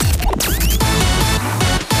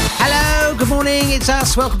morning. It's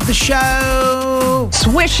us. Welcome to the show.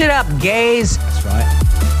 Swish it up, gays. That's right.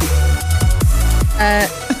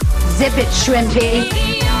 Zip it, shrimpy.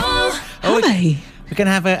 Hi. We're going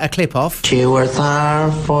to have a clip off. She works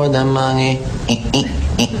hard for the money.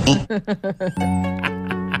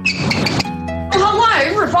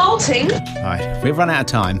 Hello, revolting. Right, we've run out of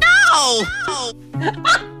time.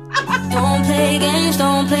 Don't play games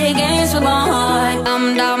with my heart.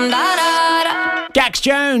 Dum dum da da da. Jax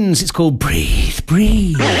Jones. It's called Breathe,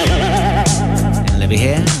 Breathe. And Libby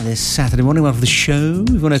here this Saturday morning. Welcome to the show.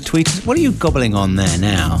 You want to tweet us? What are you gobbling on there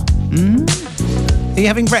now? Are you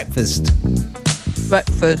having breakfast?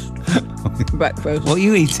 Breakfast. What are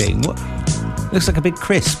you eating? What? Looks like a big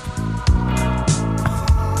crisp.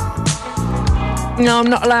 No, I'm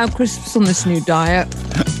not allowed crisps on this new diet.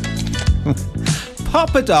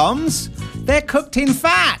 Poppadoms? They're cooked in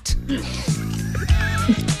fat. No,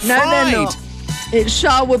 they're not. It's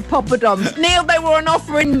Sharwood poppadoms. Neil, they were on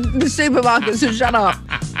offer in the supermarket, so shut up.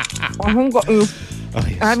 I haven't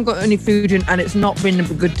got any food in, and it's not been a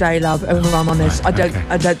good day, love. If I'm honest, I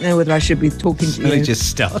don't know whether I should be talking to you. We just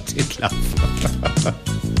started, love.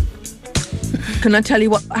 Can I tell you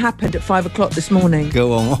what happened at 5 o'clock this morning?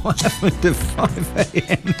 Go on. What happened at 5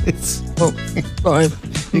 a.m? Well, sorry.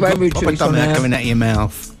 You've got poppadom now coming out of your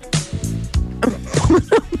mouth.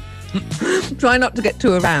 Try not to get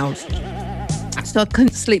too aroused. So I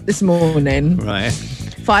couldn't sleep this morning. Right.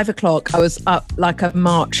 5 o'clock, I was up like a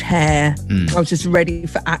March hare. I was just ready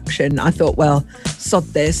for action. I thought, well, sod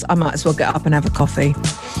this. I might as well get up and have a coffee.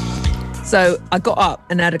 So I got up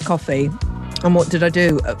and had a coffee. And what did I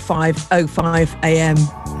do at 5:05 a.m?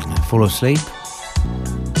 Fall asleep?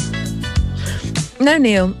 No,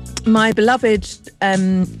 Neil. My beloved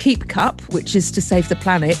Keep Cup, which is to save the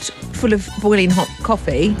planet, full of boiling hot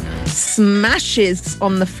coffee, smashes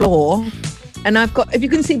on the floor. And I've got, if you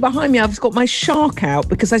can see behind me, I've got my shark out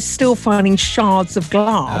because I'm still finding shards of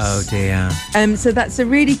glass. Oh, dear. So that's a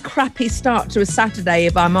really crappy start to a Saturday,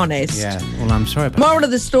 if I'm honest. Yeah, well, I'm sorry about Moral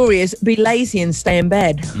of the story is be lazy and stay in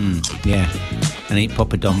bed. Yeah, and eat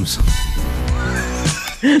poppadoms.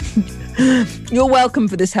 You're welcome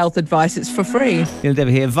for this health advice. It's for free. You'll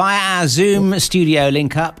never hear via our Zoom studio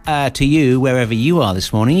link up to you wherever you are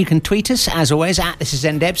this morning. You can tweet us, as always, at This Is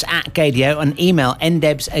NDebs, at Gadio, and email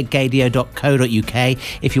ndebs@gadio.co.uk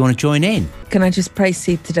if you want to join in. Can I just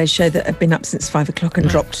precede today's show that I've been up since 5 o'clock and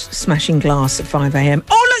dropped smashing glass at 5 a.m.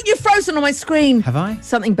 Oh, look, you're frozen on my screen. Have I?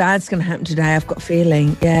 Something bad's going to happen today, I've got a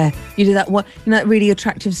feeling. Yeah. You do that one, you know, that really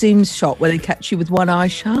attractive Zoom shot where they catch you with one eye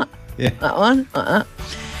shut? Yeah. That one?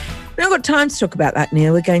 We haven't got time to talk about that,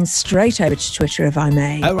 Neil. We're going straight over to Twitter, if I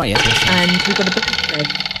may. Oh, right, yeah. And we've got a birthday to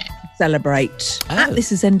celebrate. Oh. This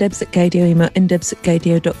is ndebs at Gadio, email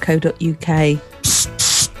ndebs@gadio.co.uk.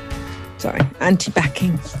 Sorry,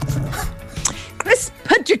 anti-backing. Chris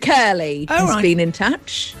Pudgicurley has been in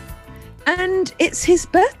touch. And it's his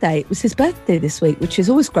birthday. It was his birthday this week, which is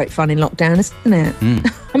always great fun in lockdown, isn't it?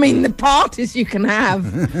 I mean, the parties you can have.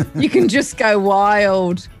 You can just go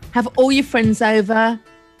wild. Have all your friends over.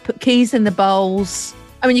 Put keys in the bowls.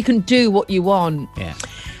 I mean, you can do what you want. Yeah.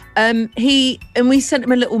 We sent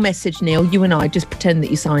him a little message, Neil. You and I just pretend that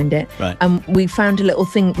you signed it. Right. And we found a little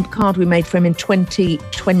card we made for him in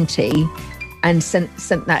 2020, and sent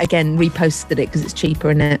that again. Reposted it because it's cheaper,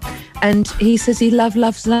 isn't it? And he says he loves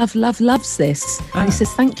this. And he says,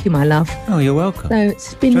 "Thank you, my love." Oh, you're welcome. So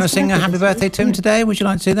it's been. Do you want to sing a happy birthday to him today? Would you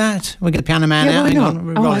like to do that? We'll get the piano man out. Why Hang not?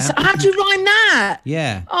 on. Oh, Right so out. how do you rhyme that?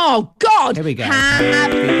 Yeah. Oh God! Here we go. Happy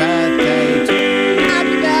birthday to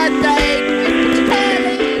birthday, Mr.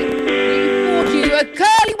 Curly. We bought you a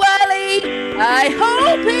curly whirly. I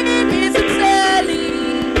hope it isn't early.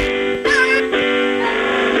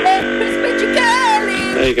 Mr.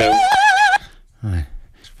 Curly. There you go. Right.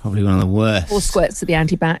 It's probably one of the worst. 4 squirts of the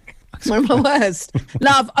anti-back. One of my worst.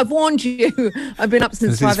 Love, I've warned you. I've been up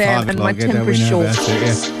since 5 a.m. and my temper is short.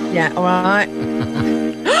 Yeah, all right.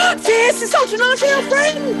 Fierce, it's Ultranati, our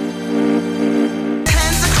friend.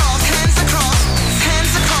 Hands across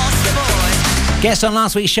the board. Guest on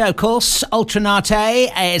last week's show, of course,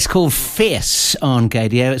 Ultranate. It's called Fierce on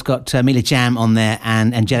Gadio. It's got Mila Jam on there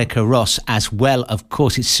and Angelica Ross as well. Of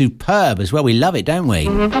course, it's superb as well. We love it, don't we?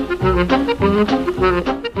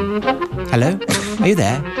 Hello? Are you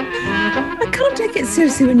there? I can't take it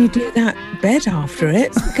seriously when you do that bed after it.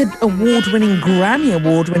 It's like an award-winning, Grammy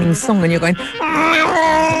award-winning song and you're going...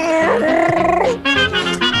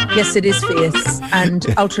 Yes, it is fierce. And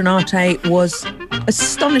Ultranate was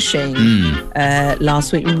astonishing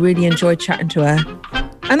last week. We really enjoyed chatting to her.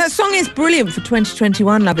 And that song is brilliant for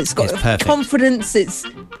 2021, love. It's got confidence, it's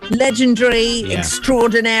legendary,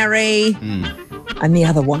 extraordinary. And the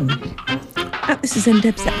other one. This is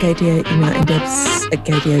ndebs at Gadio, email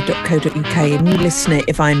ndebs@gadio.co.uk, and you listen it,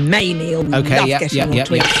 if I may, Neil. We Okay, love yep, getting yep, more yep,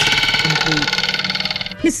 tweets. And we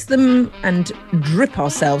hiss them and drip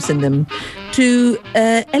ourselves in them to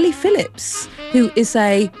Ellie Phillips, who is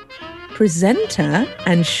a presenter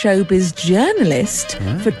and showbiz journalist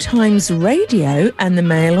for Times Radio and the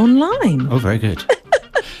Mail Online. Oh, very good.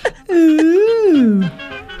 Ooh.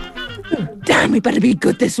 Damn, we better be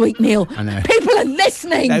good this week, Neil. I know. People are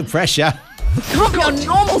listening. No pressure. Can't be on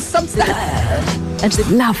normal substance. And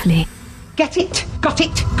lovely. Get it? Got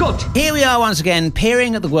it? Good. Here we are once again,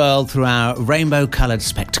 peering at the world through our rainbow-coloured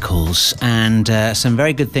spectacles, and some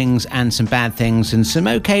very good things and some bad things and some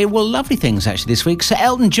lovely things actually this week. Sir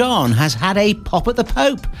Elton John has had a pop at the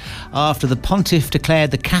Pope after the pontiff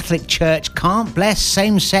declared the Catholic Church can't bless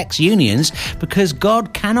same-sex unions because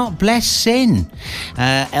God cannot bless sin.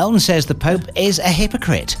 Elton says the Pope is a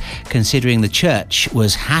hypocrite, considering the Church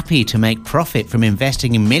was happy to make profit from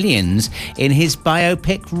investing millions in his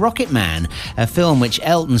biopic Rocket Man, a film which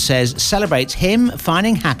Elton says celebrates him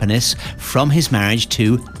finding happiness from his marriage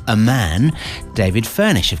to a man, David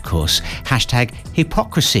Furnish, of course. Hashtag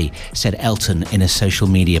hypocrisy, said Elton in a social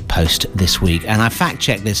media post this week. And I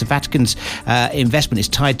fact-checked this. The Vatican's investment is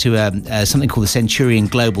tied to something called the Centurion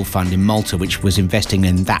Global Fund in Malta, which was investing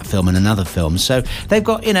in that film and another film. So they've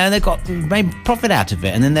got made profit out of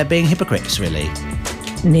it, and then they're being hypocrites, really.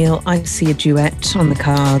 Neil, I see a duet on the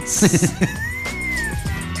cards.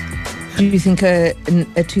 Do you think a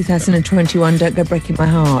 2021 Don't Go Breaking My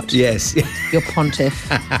Heart? Yes. Your pontiff.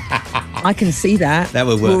 I can see that. That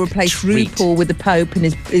would work. We'll replace RuPaul with the Pope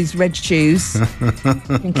and his red shoes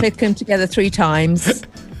and click them together 3 times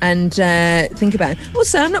and think about it.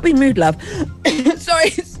 Also, I'm not being rude, love.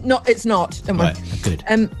 Sorry, it's not. Don't worry. Right, good.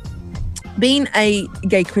 Being a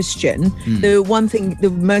gay Christian, the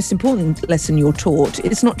most important lesson you're taught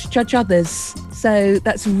is not to judge others. So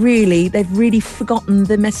they've really forgotten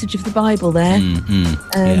the message of the Bible there.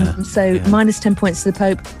 Minus 10 points to the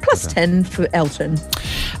Pope, plus 10 for Elton.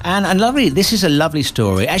 And lovely, this is a lovely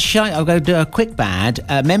story. Actually, I'll go do a quick bad.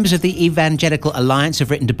 Members of the Evangelical Alliance have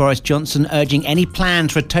written to Boris Johnson urging any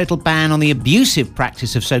plans for a total ban on the abusive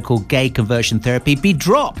practice of so-called gay conversion therapy be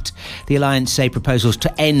dropped. The Alliance say proposals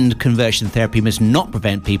to end conversion therapy must not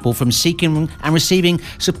prevent people from seeking and receiving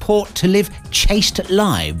support to live chaste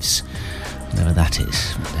lives. Whatever that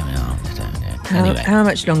is. There we are. Anyway. How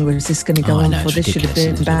much longer is this going to go on for? This should have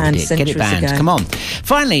been banned centuries ago. Get it banned. Come on.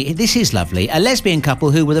 Finally, this is lovely. A lesbian couple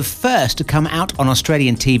who were the first to come out on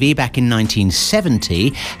Australian TV back in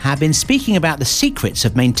 1970 have been speaking about the secrets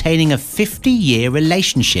of maintaining a 50-year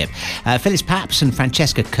relationship. Phyllis Papps and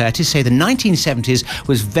Francesca Curtis say the 1970s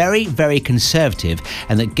was very, very conservative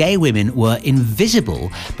and that gay women were invisible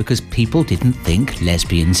because people didn't think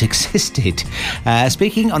lesbians existed.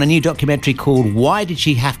 Speaking on a new documentary called Why Did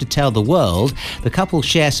She Have to Tell the World?, the couple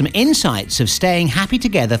share some insights of staying happy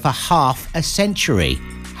together for half a century.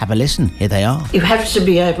 Have a listen. Here they are. You have to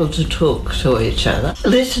be able to talk to each other,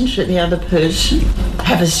 listen to the other person,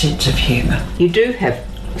 have a sense of humour. You do have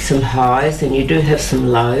some highs and you do have some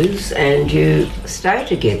lows, and you stay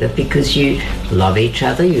together because you love each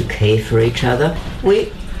other, you care for each other.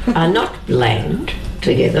 We are not bland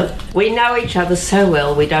together. We know each other so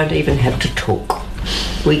well we don't even have to talk.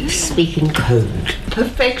 We speak in code.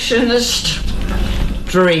 Perfectionist,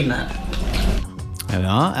 dreamer. There we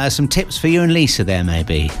are. Some tips for you and Lisa there,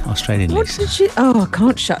 maybe. Australian What Lisa. did she? Oh, I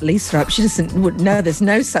can't shut Lisa up. She doesn't know. There's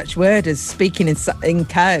no such word as speaking in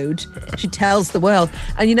code. She tells the world.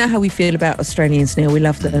 And you know how we feel about Australians, Neil. We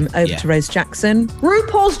love them. Over to Rose Jackson.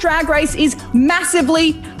 RuPaul's Drag Race is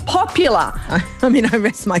massively popular. I mean, I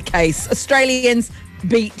rest my case. Australians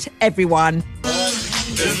beat everyone.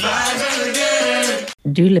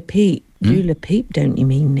 Dula Peep. Dula Peep, don't you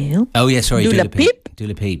mean, Neil? Oh, yeah, sorry. Dula Peep.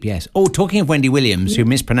 Dula Peep, yes. Oh, talking of Wendy Williams, who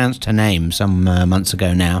mispronounced her name some months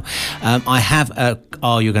ago now, I have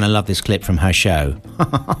you're going to love this clip from her show.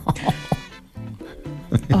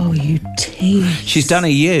 Oh, you tease. She's done a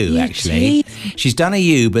U, actually. She's done a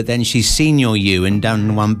U, but then she's seen your U and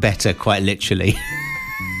done one better, quite literally.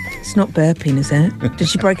 It's not burping, is it? Did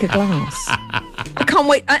she break a glass? I can't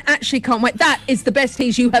wait. I actually can't wait. That is the best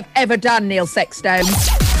tease you have ever done, Neil Sexstone.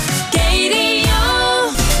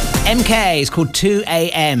 MK is called 2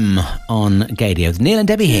 a.m. on Gadio with Neil and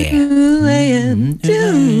Debbie here. 2 a.m. 2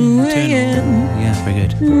 a.m. Yeah, very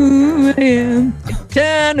good. 2 a.m.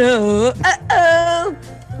 Eternal. Uh-oh.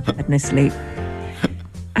 I had no sleep.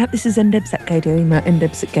 This is ndebs at Gadio. Email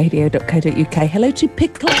ndebs@gadio.co.uk. Hello to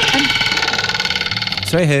Pickle and...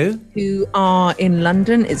 Sorry, who? Who are in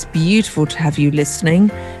London. It's beautiful to have you listening.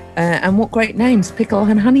 And what great names, Pickle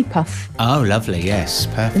and Honey Puff. Oh, lovely. Yes,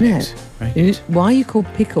 perfect. Very good. Why are you called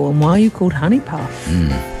Pickle and why are you called Honey Puff?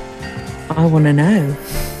 I want to know.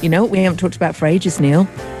 You know what we haven't talked about for ages, Neil?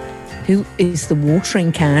 Who is the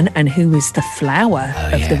watering can and who is the flower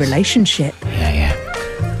of the relationship? Yeah.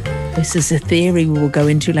 This is a theory we will go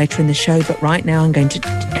into later in the show, but right now I'm going to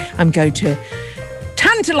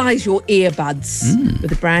tantalise your earbuds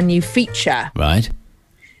with a brand new feature. Right.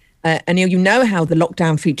 And you know how the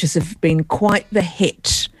lockdown features have been quite the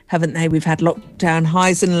hit, haven't they? We've had lockdown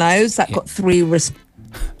highs and lows. That got 3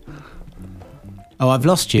 Oh, I've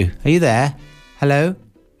lost you. Are you there? Hello?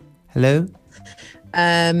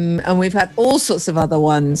 And we've had all sorts of other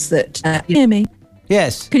ones that... you hear me?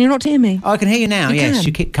 Yes. Can you not hear me? Oh, I can hear you now, yes.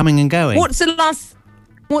 You keep coming and going. What's the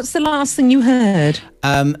last thing you heard?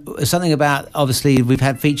 Something about, obviously, we've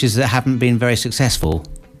had features that haven't been very successful.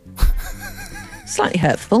 Slightly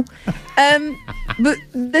hurtful. But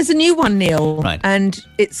there's a new one, Neil. Right. And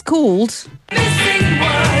it's called... Missing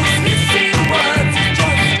words, missing words,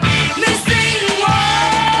 missing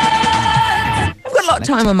words. I've got a lot of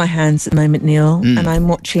time on my hands at the moment, Neil, and I'm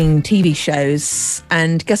watching TV shows.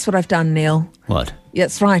 And guess what I've done, Neil? What?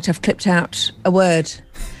 That's right, I've clipped out a word.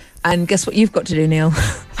 And guess what you've got to do, Neil?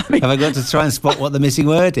 Have I got to try and spot what the missing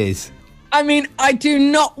word is? I mean, I do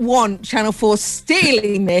not want Channel 4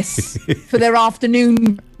 stealing this for their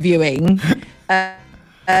afternoon viewing.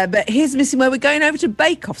 But here's the missing word. We're going over to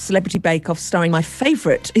Bake Off, Celebrity Bake Off, starring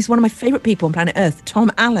he's one of my favourite people on planet Earth, Tom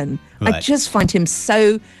Allen. Right. I just find him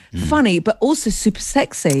so funny, but also super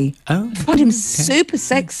sexy. Oh, I find him super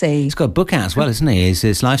sexy. He's got a book out as well, isn't he?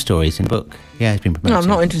 His life stories in a book. Yeah, he's been promoted. No, I'm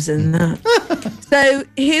not interested in that. So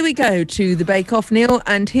here we go to the Bake Off, Neil,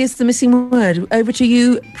 and here's the missing word. Over to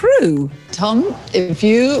you, Prue. Tom, if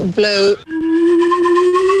you blow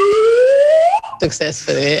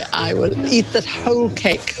successfully, I will eat that whole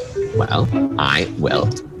cake. Well, I will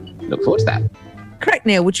look forward to that. Correct,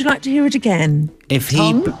 Neil. Would you like to hear it again?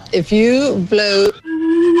 Tom, if you blow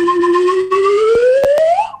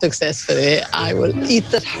successfully, I will eat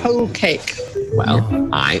that whole cake. Well,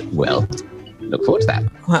 I will look forward to that.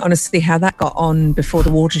 Quite honestly, how that got on before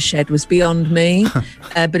the watershed was beyond me.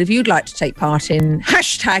 But if you'd like to take part in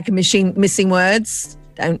 #missing words,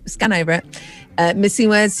 don't scan over it. Missing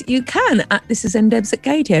words, you can at This Is NDebs at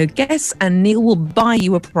Gadio. Guess, and Neil will buy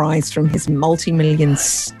you a prize from his multi-million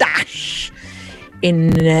stash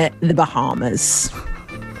in the Bahamas.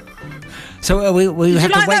 So we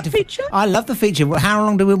have like to wait that feature? I love the feature.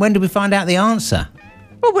 When do we find out the answer?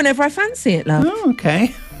 Well, whenever I fancy it, love. Oh,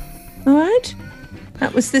 okay. All right.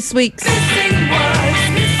 That was this week's... Missing words,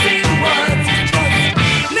 missing words,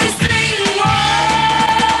 missing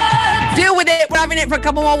words. Deal with it. We're having it for a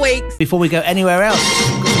couple more weeks. Before we go anywhere else,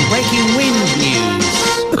 some breaking wind news.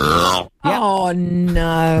 Oh,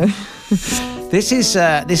 no. This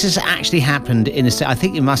has actually happened I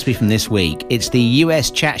think it must be from this week. It's the US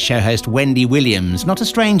chat show host Wendy Williams, not a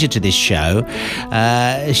stranger to this show.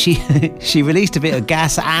 She released a bit of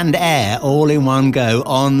gas and air all in one go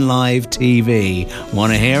on live TV.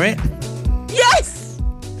 Want to hear it? Yes!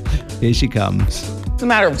 Here she comes. It's a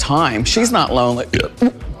matter of time. She's not lonely.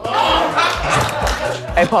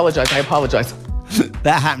 I apologize.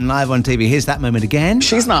 That happened live on TV. Here's that moment again.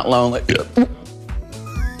 She's not lonely.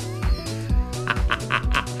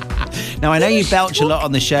 Now, I know you belch a lot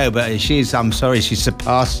on the show, but I'm sorry, she's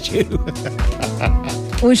surpassed you.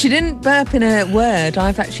 Well, she didn't burp in a word.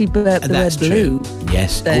 I've actually burped the word blue. True.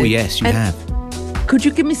 Yes. So, yes, you have. Could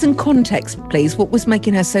you give me some context, please? What was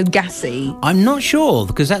making her so gassy? I'm not sure,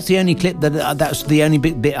 because that's the only clip that's the only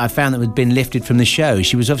bit I found that had been lifted from the show.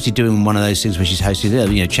 She was obviously doing one of those things where she's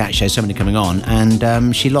hosted, chat show, somebody coming on,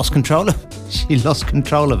 and she lost control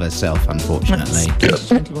of herself, unfortunately.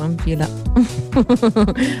 21, you lot.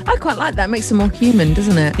 I quite like that. Makes her more human,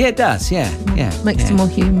 doesn't it? Yeah, it does. Yeah. Makes her more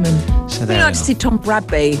human. So I'd like to see Tom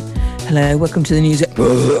Bradby. Hello, welcome to the news.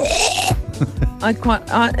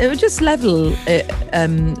 It would just level it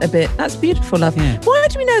a bit. That's beautiful, love. Yeah. Why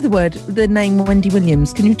do we know the name Wendy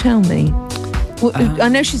Williams? Can you tell me? Well, I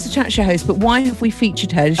know she's a chat show host, but why have we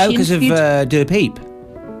featured her? Because of Dula Peep.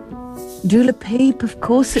 Dula Peep, of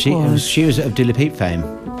course it was. She was of Dula Peep fame.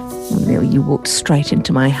 Well, Neil, you walked straight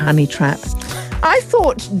into my honey trap. I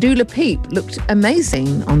thought Dula Peep looked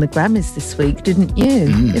amazing on the Grammys this week, didn't you?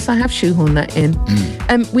 Yes, I have shoehorned that in.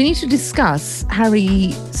 We need to discuss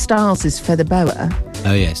Harry Styles' Feather Boa.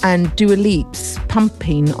 Oh, yes. And Dua Lipa's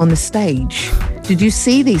Pumping on the stage. Did you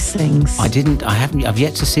see these things? I didn't. I haven't. I've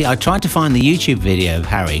yet to see. I tried to find the YouTube video of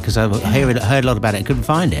Harry because I heard a lot about it and couldn't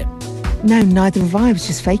find it. No, neither have I. I was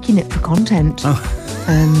just faking it for content. Oh.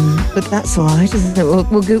 But that's all right, isn't it?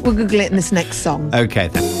 We'll Google it in this next song. Okay,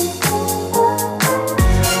 thanks.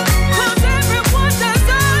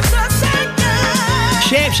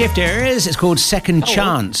 Shapeshifters. It's called Second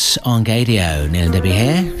Chance on Gadio. Neil and Debbie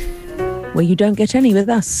here. Well, you don't get any with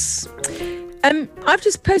us. I've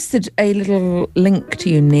just posted a little link to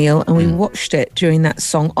you, Neil, and we watched it during that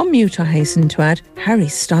song. On mute, I hasten to add, Harry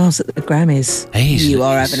Styles at the Grammys. You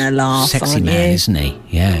are having a laugh, sexy aren't man, you? isn't he?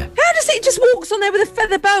 Yeah. How does he just walks on there with a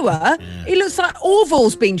feather boa? Yeah. He looks like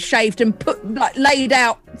Orville's been shaved and laid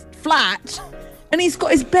out flat. And he's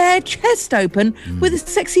got his bare chest open with a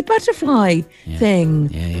sexy butterfly thing.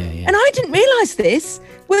 Yeah. And I didn't realise this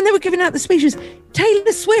when they were giving out the speeches.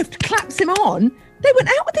 Taylor Swift claps him on. They went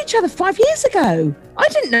out with each other 5 years ago. I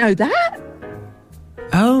didn't know that.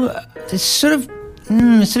 Oh, it sort of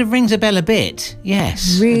rings a bell a bit.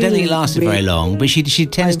 Yes. Really, I don't think it lasted very long, but she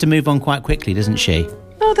tends to move on quite quickly, doesn't she?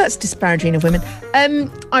 Oh, that's disparaging of women.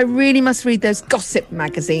 I really must read those gossip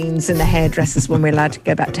magazines and the hairdressers when we're allowed to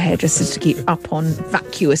go back to hairdressers to keep up on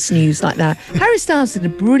vacuous news like that. Harry Styles did a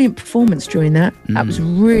brilliant performance during that. That was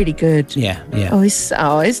really good. Yeah. Oh,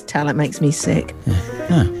 his talent makes me sick.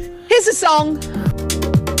 Yeah. Here's a song. Jump.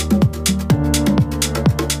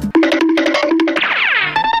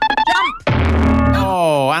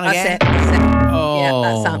 Oh, and That's again. it. Oh. Yeah,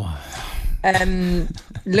 that's up.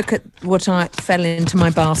 Look at what I fell into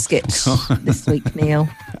my basket this week, Neil.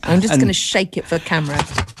 I'm just going to shake it for camera.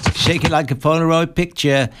 Shake it like a Polaroid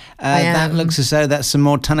picture. That looks as though that's some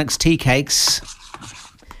more Tunnocks tea cakes.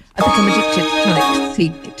 I think I'm addicted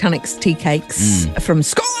to Tunnocks tea cakes from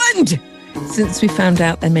Scotland. Since we found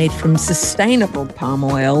out they're made from sustainable palm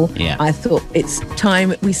oil, I thought it's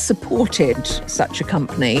time we supported such a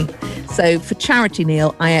company. So for charity,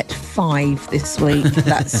 Neil, I ate 5 this week.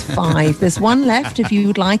 That's 5. There's one left. If you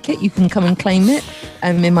would like it, you can come and claim it.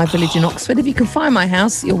 I'm in my village in Oxford. If you can find my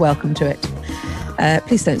house, you're welcome to it.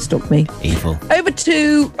 Please don't stalk me. Evil. Over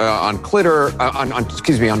to... on Twitter. On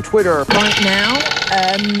Twitter. Right now,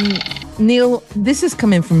 Neil, this is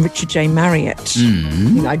coming from Richard J. Marriott.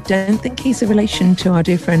 I don't think he's a relation to our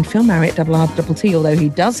dear friend Phil Marriott, RRTT, although he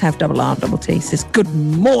does have RRTT. He says, good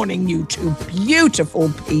morning, you two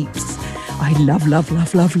beautiful peeps. I love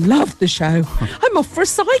the show. I'm off for a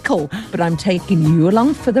cycle, but I'm taking you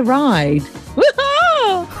along for the ride.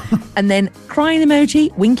 And then crying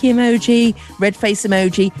emoji, winky emoji, red face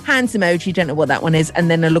emoji, hands emoji, don't know what that one is,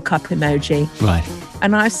 and then a look up emoji. Right.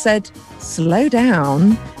 And I said, slow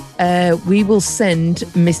down. We will send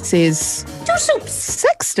Mrs.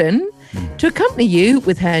 Sexton to accompany you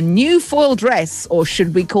with her new foil dress, or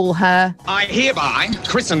should we call her... I hereby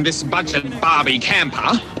christen this budget Barbie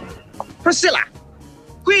camper Priscilla,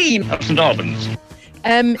 Queen of St Albans.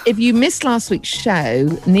 If you missed last week's show,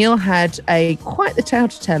 Neil had quite the tale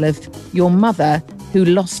to tell of your mother who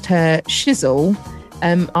lost her shizzle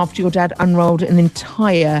after your dad unrolled an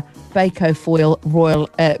entire Bako foil roll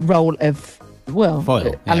of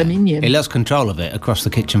foil, aluminium. He lost control of it across the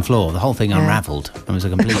kitchen floor. The whole thing unravelled. It was a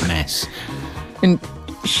complete mess. And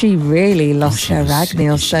she really lost her rag,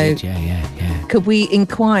 Neil. So could we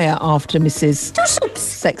inquire after Mrs.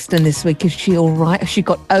 Sexton this week? Is she all right? Has she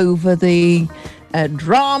got over the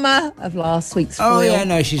drama of last week's foil? Oh, yeah,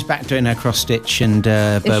 no, she's back doing her cross-stitch and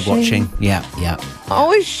bird watching. Yeah.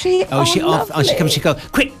 Oh, is she? Oh, she off. Oh, she comes, she goes,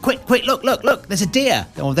 quick, look, there's a deer.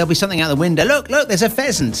 Or there'll be something out the window. Look, there's a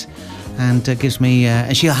pheasant. And gives me,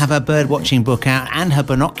 and she'll have her bird watching book out and her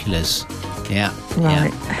binoculars. Yeah.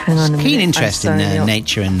 Right, hang on a minute. Keen interest in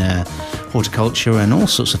nature and horticulture and all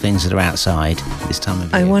sorts of things that are outside this time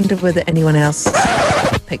of year. I wonder whether anyone else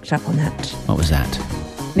picked up on that. What was that?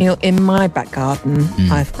 Neil, in my back garden,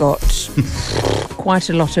 I've got quite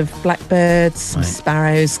a lot of blackbirds, some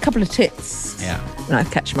sparrows, a couple of tits. Yeah. And I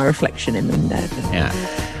catch my reflection in the window. Yeah.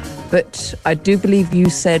 But I do believe you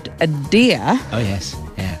said a deer. Oh, yes.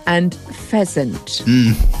 Yeah. And pheasant.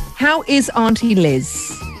 How is Auntie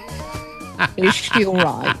Liz? Is she all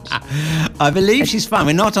right? I believe she's fine.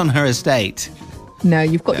 We're not on her estate. No,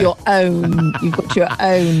 you've got your own. You've got your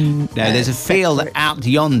own. No, there's a field out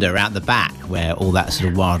yonder, out the back, where all that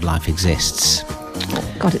sort of wildlife exists.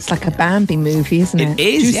 Oh, God, it's like a Bambi movie, isn't it? It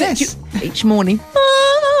is, yes. Each morning.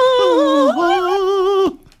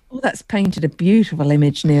 Oh, that's painted a beautiful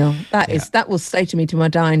image, Neil. That will stay to me to my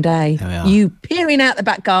dying day. You peering out the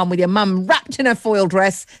back garden with your mum wrapped in a foil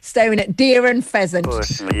dress, staring at deer and pheasant.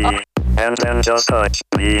 Push me, and then just touch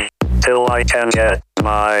me till I can get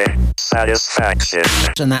my satisfaction.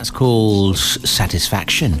 And that's called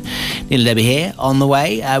Satisfaction. Neil and Debbie here, on the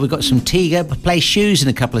way. We've got some Tiga, play shoes in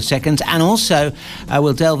a couple of seconds, and also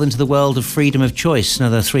we'll delve into the world of freedom of choice.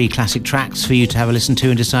 Another 3 classic tracks for you to have a listen to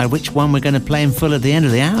and decide which one we're going to play in full at the end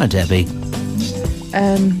of the hour, Debbie.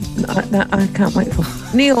 I can't wait for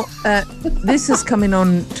Neil. This is coming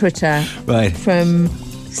on Twitter, right? From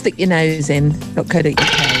stick your nose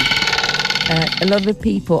in.co.uk. A lot of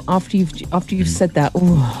people, after you've said that,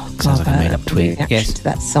 Sounds like a made-up tweet. Yes. To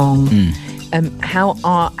that song. How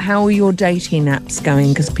are your dating apps going?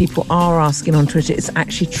 Because people are asking on Twitter. It's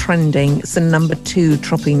actually trending. It's the number 2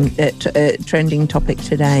 trending topic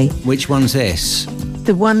today. Which one's this?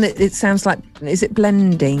 The one that it sounds like, is it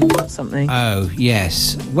blending or something? Oh,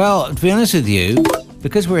 yes. Well, to be honest with you,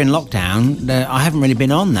 because we're in lockdown, I haven't really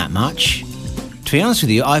been on that much. To be honest with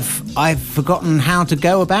you, I've forgotten how to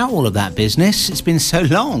go about all of that business. It's been so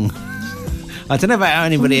long. I don't know about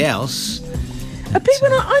anybody else. I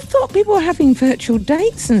thought people were having virtual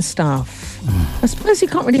dates and stuff. I suppose you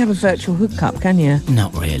can't really have a virtual hookup, can you?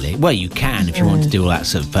 Not really. Well, you can if you want to do all that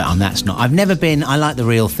stuff, but that's not. I've never been. I like the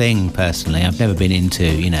real thing personally. I've never been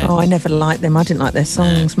into, Oh, I never liked them. I didn't like their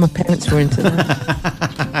songs. My parents were into them.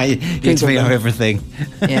 It's me or everything.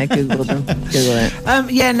 Yeah, Google them. Google it.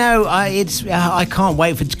 I can't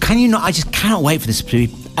wait for. Can you not? I just cannot wait for this to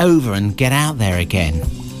be over and get out there again.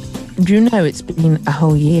 Do you know it's been a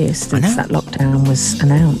whole year since that lockdown was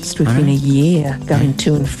announced? We've been a year going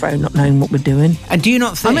to and fro, not knowing what we're doing. And do you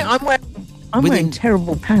not think? I'm wearing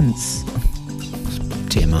terrible pants.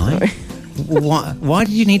 TMI. Why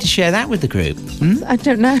did you need to share that with the group? I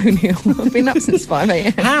don't know, Neil. I've been up since 5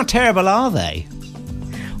 a.m. How terrible are they?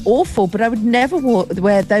 Awful, but I would never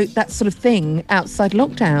wear that sort of thing outside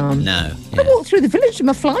lockdown. No. I walk through the village and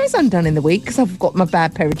my fly's undone in the week because I've got my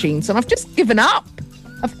bad pair of jeans on. I've just given up.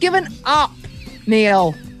 I've given up,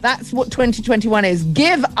 Neil. That's what 2021 is.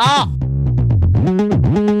 Give up.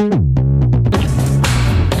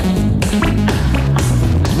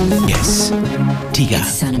 Yes. Tiga.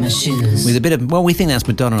 Cinema shoes. With a bit of, we think that's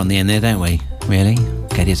Madonna on the end there, don't we? Really?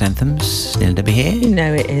 Katie's Anthems. Still to be here? You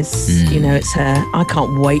know it is. You know it's her. I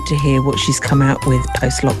can't wait to hear what she's come out with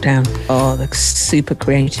post-lockdown. Oh, the super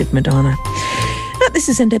creative Madonna. This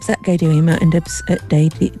is Ndebs at Gadio email, Ndebs at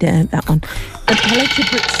that one. And hello to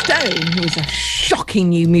Britt Stone, who is a shocking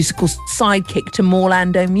new musical sidekick to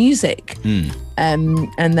Morlando Music.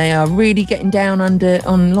 And they are really getting down on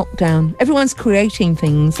lockdown. Everyone's creating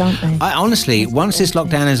things, aren't they? Honestly, once this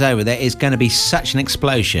lockdown is over, there is going to be such an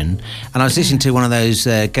explosion. And I was listening to one of those,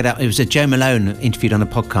 it was a Joe Malone interviewed on a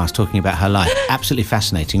podcast talking about her life. Absolutely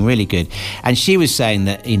fascinating, really good. And she was saying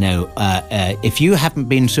that, if you haven't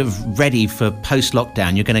been sort of ready for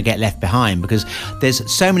post-lockdown, you're going to get left behind because there's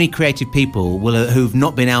so many creative people who've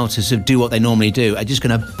not been able to sort of do what they normally do are just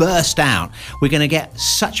going to burst out. We're going to get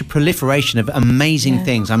such a proliferation of amazing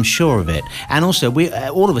things, I'm sure of it. And also, we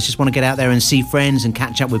all of us just want to get out there and see friends and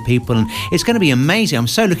catch up with people, and it's going to be amazing. I'm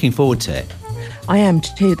so looking forward to it. I am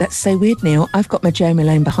too. That's so weird, Neil. I've got my Joe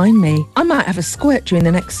Malone behind me. I might have a squirt during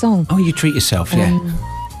the next song. Oh, you treat yourself, yeah.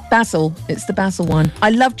 Basil. It's the Basil one. I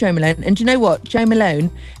love Joe Malone. And do you know what? Joe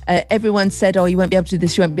Malone, everyone said, you won't be able to do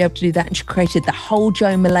this, you won't be able to do that. And she created the whole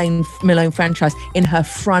Joe Malone franchise in her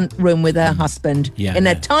front room with her husband in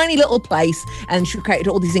a tiny little place. And she created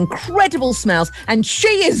all these incredible smells. And she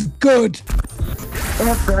is good.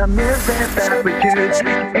 It's the music that we choose.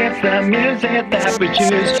 It's the music that we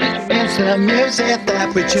choose. It's the music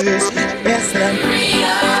that we choose. It's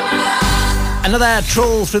the... Another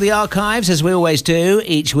trawl through the archives, as we always do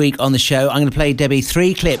each week on the show. I'm going to play, Debbie,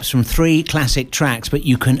 3 clips from 3 classic tracks, but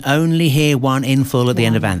you can only hear one in full at the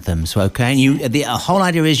end of Anthems, okay? And the whole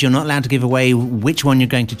idea is you're not allowed to give away which one you're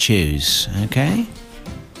going to choose, okay?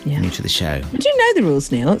 Yeah. New to the show. I do know the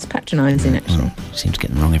rules, Neil. It's patronising, actually. Seems to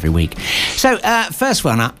get them wrong every week. So, first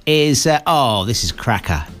one up is, this is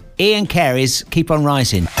cracker. Ian Carey's Keep On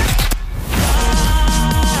Rising.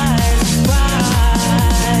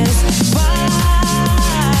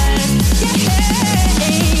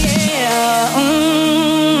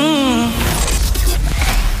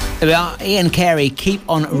 Ian Carey, Keep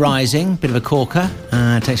On Rising. Bit of a corker.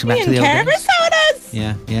 Takes you back to the old days.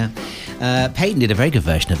 Yeah. Peyton did a very good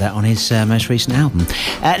version of that on his most recent album.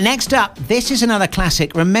 Next up, this is another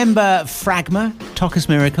classic. Remember Fragma, Tocca's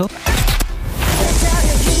Miracle?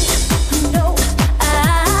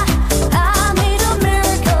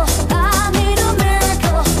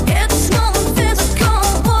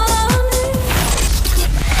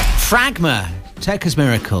 Fragma, Tocca's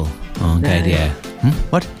Miracle. Oh, good, yeah.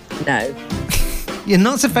 What? No. You're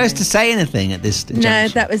not supposed to say anything at this junction. No,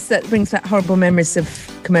 that brings back horrible memories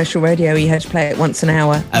of commercial radio. You had to play it once an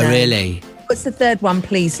hour. Oh, really? What's the third one,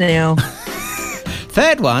 please, Neil?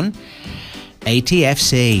 Third one,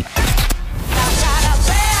 ATFC.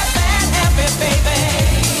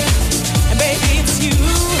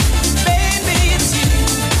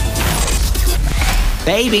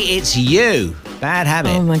 Baby, it's you. Bad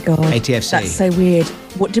Habit. Oh, my God. ATFC. That's so weird.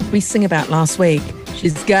 What did we sing about last week?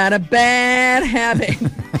 She's got a bad habit.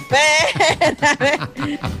 Bad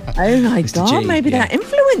habit. Oh my God, G, maybe that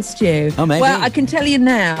influenced you. Oh, maybe. Well, I can tell you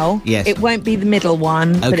now, Yes. it won't be the middle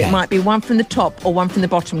one, but Okay. it might be one from the top or one from the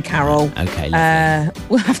bottom, Carol. Okay.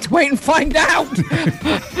 We'll have to wait and find out.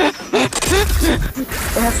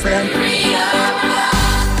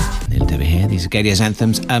 Neil Debbie here. These are Gadio's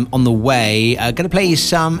anthems. On the way, going to play you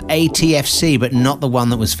some ATFC, but not the one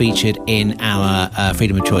that was featured in our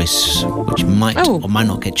Freedom of Choice, which might or might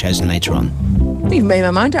not get chosen later on. You've made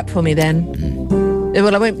my mind up for me then.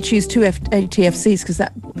 Well, I won't choose two ATFCs because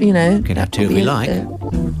that, you know. We can have two if we like.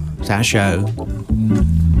 It's our show.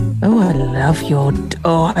 Oh, I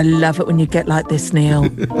love it when you get like this, Neil.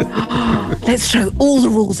 Let's throw all the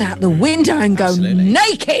rules out the window and go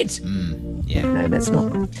naked. Yeah. No, that's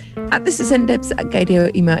not. This is ndebs at Gadio.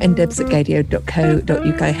 Email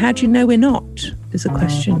ndebs@gadio.co.uk. How do you know we're not? Is a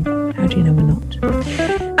question. How do you know we're not?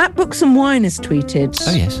 At Books and Wine has tweeted.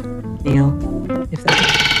 Oh, yes. Neil, if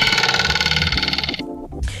that.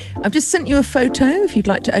 I've just sent you a photo if you'd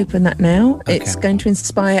like to open that now. Okay. It's going to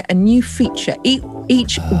inspire a new feature.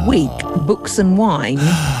 Each week, Books and Wine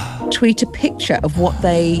tweet a picture of what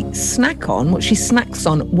they snack on, what she snacks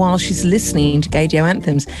on while she's listening to Gadio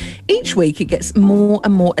anthems. Each week it gets more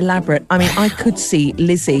and more elaborate. I mean, I could see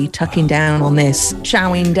Lizzie tucking down on this,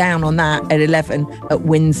 chowing down on that at 11 at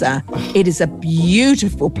Windsor. It is a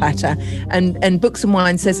beautiful platter. And Books and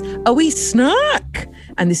Wine says, "Are we snack?"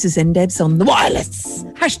 And this is ndebs on the wireless.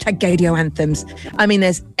 Hashtag Gadio anthems. I mean,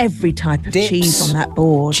 there's every type of cheese on that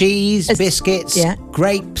board. Cheese, biscuits,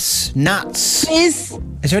 grapes, nuts. Is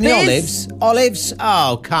there any olives? Olives?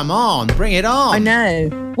 Oh, come on. Bring it on. I know.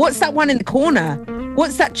 What's that one in the corner?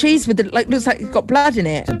 What's that cheese with the, looks like it's got blood in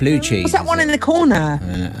it? It's a blue cheese. What's that one in the corner?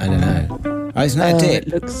 I don't know. Oh, isn't that a dip?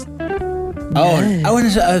 It looks... and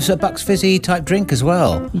it's a Bucks Fizzy type drink as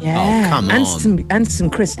well. Yeah. Oh, come on. And some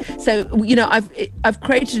crisps. So, you know, I've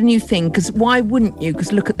created a new thing because why wouldn't you?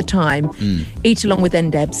 Because look at the time. Eat along with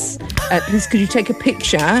ndebs. Please, could you take a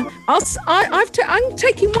picture? I'm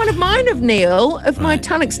taking one of mine of Neil, of my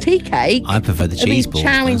Tunnocks tea cake. I prefer the cheese ball.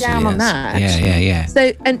 Chowing down on that. Yeah.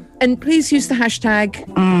 So, and please use the hashtag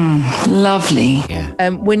lovely. Yeah.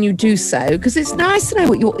 When you do so, because it's nice to know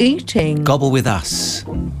what you're eating. Gobble with us.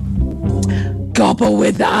 Gobble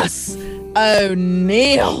with us. Oh,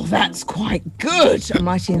 Neil, that's quite good. I'm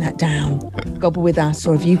writing that down. Gobble with us.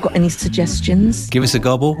 Or have you got any suggestions? Give us a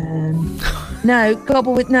gobble. No,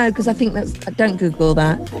 because I think that's. Don't Google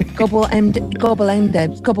that. Gobble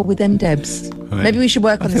ndebs. Gobble with ndebs. Right. Maybe we should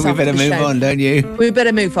work on this. We better move on, don't you? We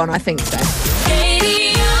better move on. I think so.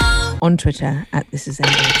 On Twitter at This Is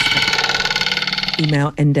Ndebs.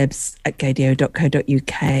 Email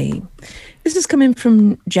ndebs@gadio.co.uk. This is coming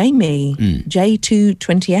from Jamie,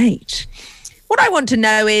 J228. What I want to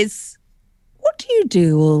know is, what do you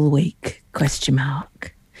do all week? ? I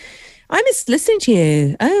miss listening to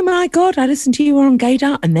you. Oh my God, I listened to you on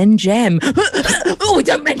Gaydar and then Gem. Oh,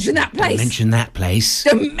 don't mention that place.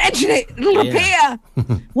 Don't mention it. It'll appear.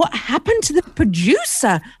 What happened to the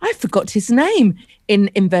producer? I forgot his name. In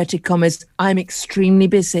inverted commas, I'm extremely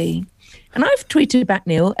busy. And I've tweeted back,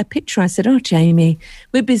 Neil, a picture. I said, Jamie,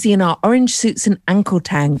 we're busy in our orange suits and ankle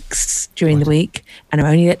tanks during the week and are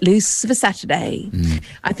only let loose for Saturday.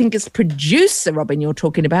 I think it's producer Robin you're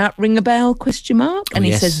talking about. Ring a bell, ? And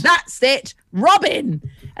he says, that's it, Robin.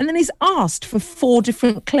 And then he's asked for 4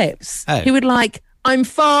 different clips. He would like, I'm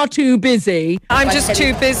far too busy. I'm just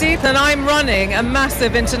too busy. Then I'm running a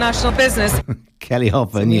massive international business. Kelly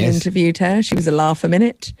Hoffman, yes. Interviewed her. She was a laugh a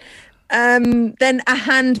minute. Then a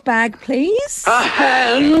handbag, please. A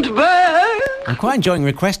handbag? I'm quite enjoying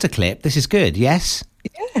Request a Clip. This is good, yes?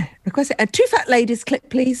 Yeah, request it. A 2 fat ladies clip,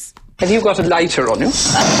 please. Have you got a lighter on you?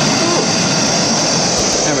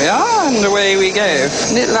 There we are, and away we go.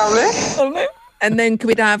 Isn't it lovely? And then could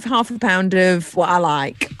we have half a pound of what I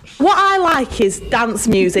like? What I like is dance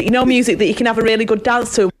music. You know, music that you can have a really good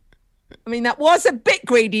dance to. I mean, that was a bit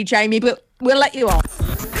greedy, Jamie, but we'll let you off.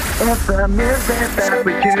 It's the music that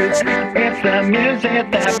we choose. It's the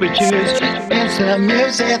music that we choose. It's the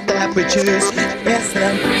music that we choose. It's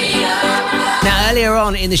the... Now, earlier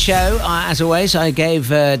on in the show, as always, I gave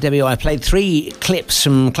Debbie, I played 3 clips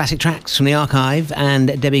from classic tracks from the archive,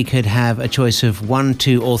 and Debbie could have a choice of 1,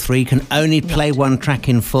 2 or 3, can only play 1 track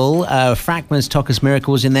in full. Fragments, Tocca's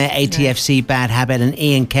Miracles in there, ATFC, Bad Habit, and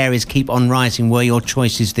Ian Carey's Keep On Rising were your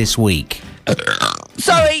choices this week.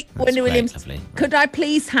 Sorry, Wendy Williams. Lovely. Could I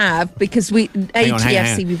please have, because we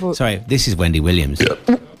ATFC before. Sorry, this is Wendy Williams.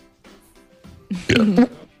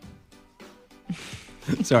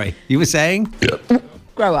 Sorry, you were saying?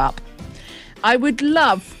 Grow up. I would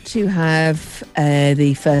love to have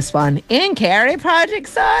the first one in Carey Project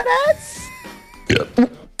Sardis.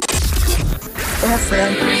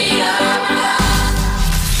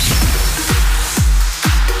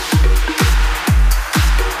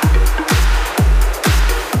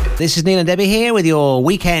 This is Neil and Debbie here with your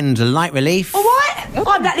weekend light relief. All right,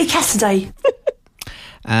 I'm Natalie Cassidy.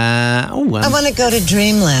 I want to go to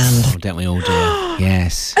Dreamland. Oh, don't we all, dear?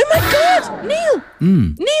 Yes. Oh my God, Neil!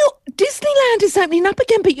 Neil, Disneyland is opening up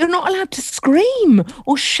again, but you're not allowed to scream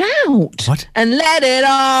or shout. What? And let it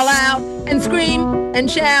all out and scream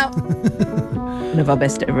and shout. One of our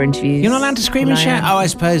best ever interviews. You're not allowed to scream and shout? Oh, I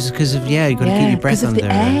suppose because of, you've got to keep your breath under.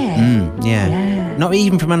 Because of the air. Yeah. Not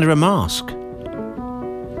even from under a mask.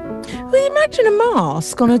 Well, imagine a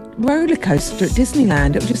mask on a roller coaster at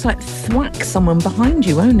Disneyland. It would just like thwack someone behind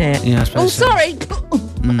you, won't it? Yeah, I suppose so. Sorry.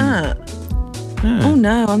 Oh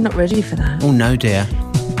no, I'm not ready for that. Oh no, dear.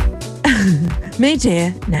 Me,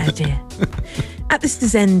 dear. No, dear. At this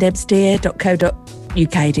is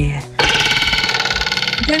ndebsdear.co.uk, dear.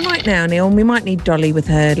 Going right now, Neil, and we might need Dolly with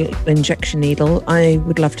her little injection needle. I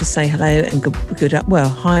would love to say hello and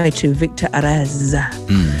hi to Victor Araz.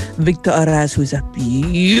 Victor Araz, who's a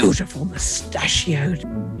beautiful mustachioed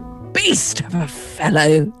beast of a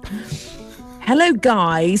fellow. Hello,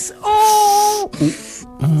 guys. I'm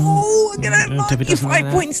going to mark you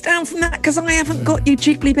 5 points down from that because I haven't got you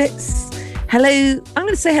jiggly bits. Hello. I'm going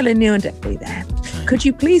to say hello, Neil and Debbie there. Could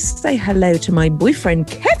you please say hello to my boyfriend,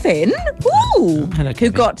 Kevin? Ooh, hello, Kevin.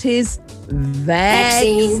 Who got his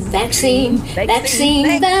vaccine.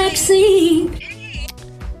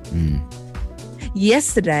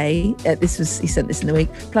 Yesterday, he sent this in the week,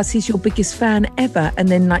 plus he's your biggest fan ever, and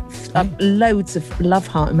then loads of love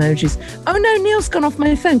heart emojis. Oh no, Neil's gone off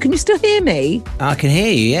my phone. Can you still hear me? I can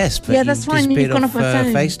hear you, yes. But yeah, that's fine. You've gone off my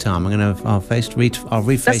phone. FaceTime. I'll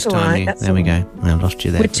re-FaceTime you. There we go. I lost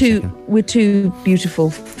you there. We're too beautiful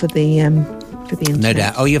for the internet. No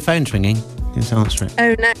doubt. Oh, your phone's ringing. Just answer it.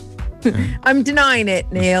 Oh no. I'm denying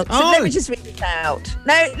it, Neil. So let me just read it out.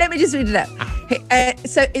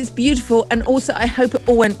 So it's beautiful, and also I hope it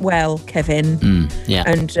all went well, Kevin. Yeah.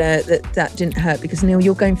 And that didn't hurt because, Neil,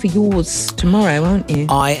 you're going for yours tomorrow, aren't you?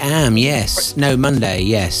 I am, yes. No, Monday,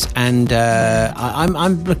 yes. And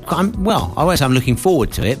I'm looking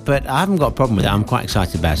forward to it, but I haven't got a problem with it. I'm quite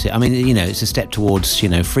excited about it. I mean, it's a step towards,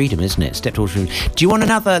 freedom, isn't it? Step towards freedom. Do you want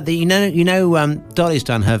another? Dolly's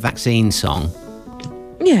done her vaccine song.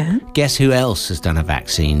 Yeah. Guess who else has done a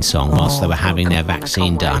vaccine song whilst they were having their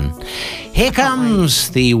vaccine done? Here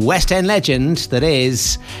comes the West End legend that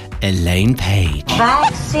is Elaine Page.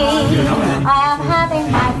 Vaccine, I am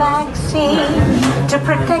having my vaccine to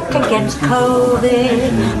protect against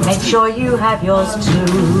COVID. Make sure you have yours too.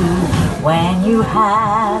 When you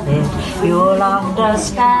have it, you'll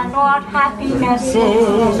understand what happiness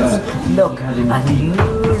is. Look, a new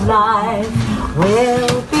life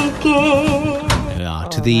will begin.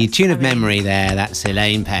 To the tune of Memory there, that's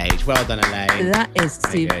Elaine Page. Well done, Elaine. That is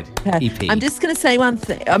super. EP. I'm just going to say one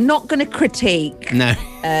thing. I'm not going to critique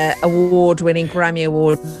award-winning, Grammy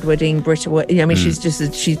Award-winning Brit Award. I mean, she's just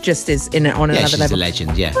is in it on another she's level. A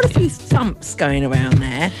legend, yeah. Got a few thumps going around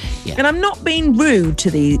there. Yeah. And I'm not being rude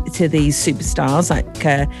to these superstars like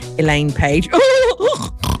Elaine Page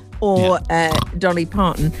or Dolly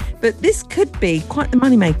Parton, but this could be quite the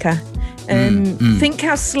moneymaker. Think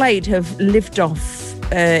how Slade have lived off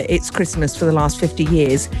It's Christmas for the last 50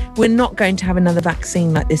 years. We're not going to have another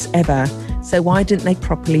vaccine like this ever. So why didn't they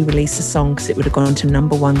properly release a song? Because it would have gone to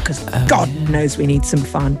number one, because God knows we need some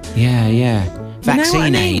fun. Yeah.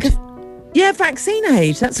 Vaccine aid. Yeah, vaccine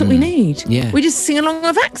aid. That's what we need. Yeah. We just sing along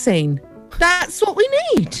a vaccine. That's what we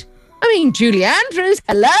need. I mean, Julie Andrews,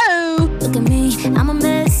 hello. Look at me, I'm a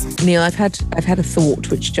mess. Neil, I've had a thought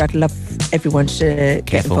which I'd love everyone to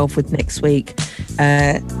get involved with next week.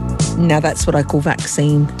 Now that's what I call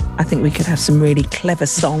vaccine. I think we could have some really clever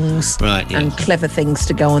songs and clever things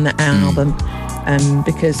to go on the album.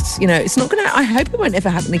 Because, it's not going to... I hope it won't ever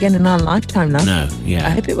happen again in our lifetime, love. No, yeah. I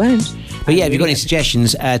hope it won't. But yeah, if you've got any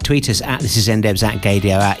suggestions, tweet us at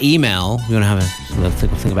thisisndebs@gaydio. Our email, if you want to have a sort of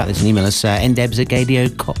think about this, and email us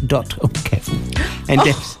ndebs@gaydio.co.uk if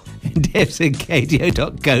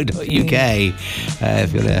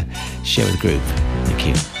you want to share with the group. Thank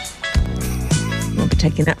you. We'll be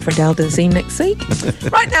taking that for Daldazine next week.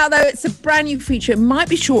 Right now, though, it's a brand new feature. It might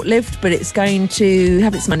be short-lived, but it's going to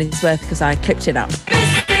have its money's worth because I clipped it up.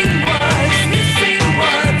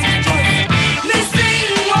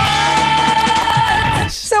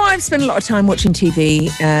 So I've I've spent a lot of time watching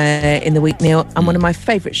TV in the week, Neil, and one of my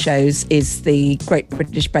favourite shows is the Great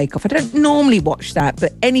British Bake Off. I don't normally watch that,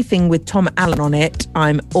 but anything with Tom Allen on it,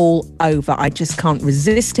 I'm all over. I just can't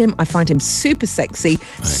resist him. I find him super sexy,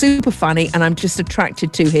 super funny, and I'm just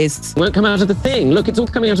attracted to his... It won't come out of the thing. Look, it's all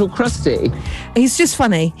coming out all crusty. He's just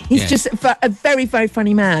funny. He's just a very, very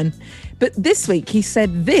funny man. But this week he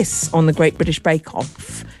said this on the Great British Bake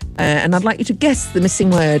Off, and I'd like you to guess the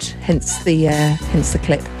missing word, hence the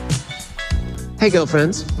clip. Hey,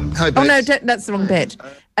 girlfriends. Hi, babes. Oh, no, that's the wrong bit.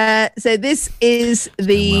 So this is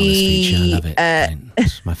the... I love it.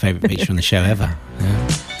 It's my favourite feature on the show ever. Yeah.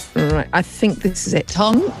 Right, I think this is it.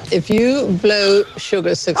 Tom, if you blow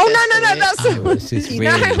sugar successfully... Oh, no, that's... This is really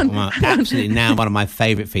absolutely now one of my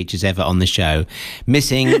favourite features ever on the show.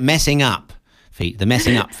 Messing up. The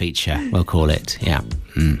messing up feature, we'll call it. Yeah.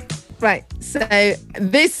 Right, so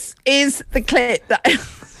this is the clip that...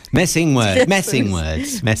 Messing words.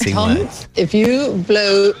 Tom, if you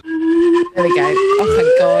blow... There we go. Oh,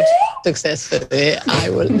 thank God. Successfully, I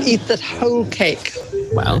will eat that whole cake.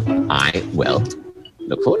 Well, I will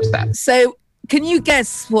look forward to that. So, can you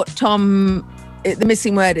guess what the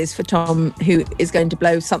missing word is for Tom, who is going to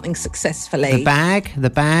blow something successfully? The bag. The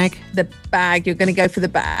bag. You're going to go for the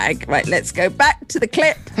bag. Right, let's go back to the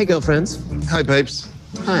clip. Hey, girlfriends. Hi, babes.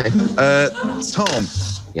 Hi. Tom,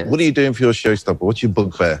 what are you doing for your showstopper? What's your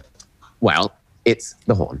bugbear? Well, it's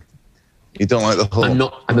the horn. You don't like the horn?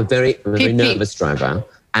 I'm a very nervous driver,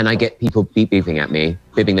 and I get people beeping at me,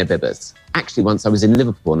 bibbing their bibbers. Actually, once I was in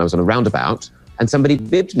Liverpool and I was on a roundabout, and somebody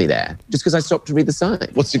bibbed me there just because I stopped to read the sign.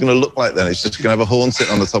 What's it going to look like then? It's just going to have a horn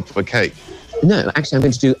sitting on the top of a cake? No, actually,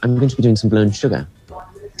 I'm going to be doing some blown sugar.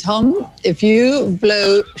 Tom, if you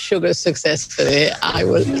blow sugar successfully, I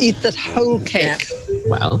will eat that whole cake. Yeah.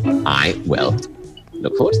 Well, I will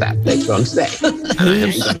look forward to that later on today. And I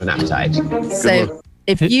haven't got an appetite. So,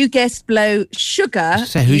 if you guessed blow sugar,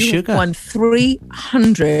 you won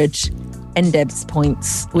 300 NDebs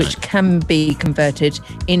points, which can be converted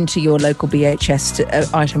into your local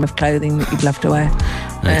BHS item of clothing that you'd love to wear.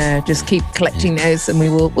 Just keep collecting those, and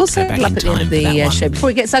we'll settle up at the end of the show before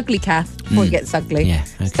it gets ugly, Kath. Before it gets ugly. Yeah,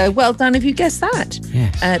 okay. So well done if you guessed that.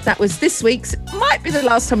 Yes. That was this week's. Might be the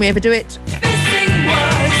last time we ever do it. Yeah.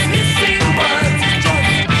 Missing words.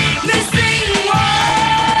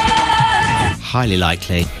 Highly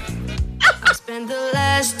likely. I spent the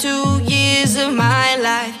last 2 years of my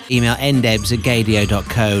life. Email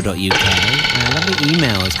ndebs@gadio.co.uk. Lovely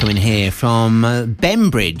email has come in here from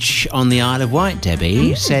Bembridge on the Isle of Wight,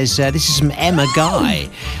 Debbie. Says, this is from Emma Guy.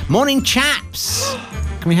 Morning, chaps.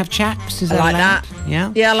 Can we have chaps? Is I like that.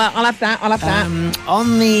 Yeah? Yeah, I'll have that.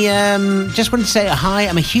 On the, just wanted to say hi,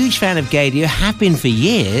 I'm a huge fan of Gadio, have been for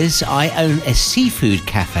years. I own a seafood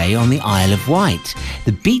cafe on the Isle of Wight,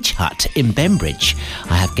 the Beach Hut in Bembridge.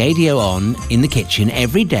 I have Gadio on in the kitchen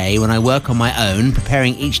every day when I work on my own,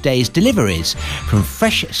 preparing each day's deliveries, from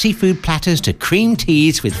fresh seafood platters to cream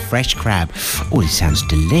teas with fresh crab. Oh, this sounds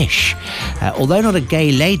delish. Although not a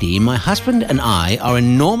gay lady, my husband and I are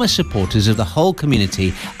enormous supporters of the whole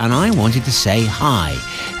community, and I wanted to say hi,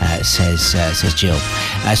 says Jill.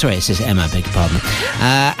 Sorry, it says Emma, beg your pardon.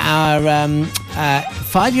 Our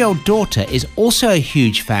 5-year-old daughter is also a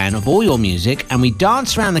huge fan of all your music, and we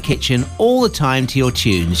dance around the kitchen all the time to your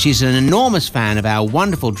tunes. She's an enormous fan of our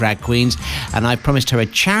wonderful drag queens, and I promised her a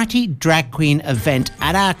charity drag queen event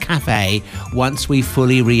at our cafe once we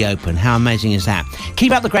fully reopen. How amazing is that?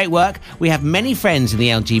 Keep up the great work. We have many friends in the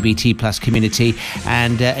LGBT plus community,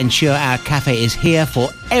 and ensure our cafe is here for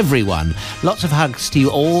everyone. Lots of hugs to you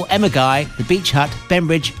all. Emma Guy, The Beach Hut,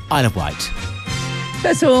 Bembridge, Isle of Wight.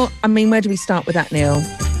 First of all, I mean, where do we start with that, Neil?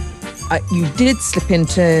 You did slip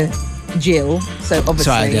into Jill, so obviously...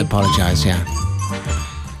 Sorry, I do apologise, yeah.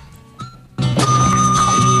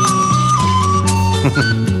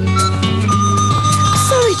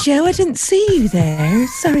 Sorry, Joe, I didn't see you there.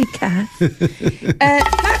 Sorry, Kath.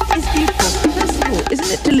 That is beautiful. First of all,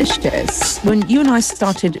 isn't it delicious? When you and I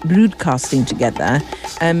started broadcasting together,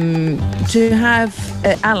 to have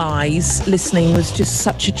allies listening was just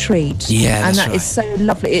such a treat. Yeah, and that's that is so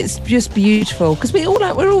lovely. It's just beautiful because we're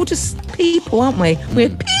all just people, aren't we? We're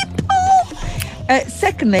people.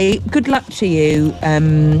 Secondly, good luck to you.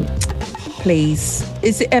 Please.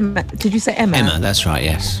 Is it Emma? Did you say Emma? Emma, that's right,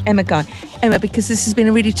 yes. Emma Guy. Emma, because this has been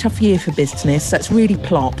a really tough year for business. That's really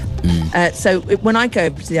plop. So when I go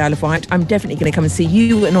over to the Isle of Wight, I'm definitely going to come and see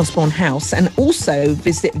you at Osborne House and also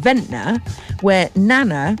visit Ventnor, where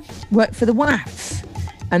Nana worked for the WAF.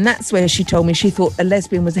 And that's where she told me she thought a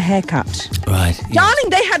lesbian was a haircut. Right. Yes. Darling,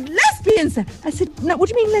 they had lesbians there. I said, no, what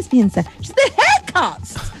do you mean lesbians there? She said, the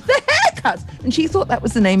haircuts. The haircuts. And she thought that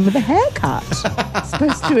was the name of the haircut.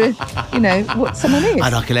 Supposed to, what someone is.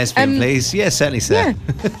 I'd like a lesbian, please. Yeah, certainly, sir.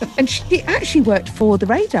 Yeah. And she actually worked for the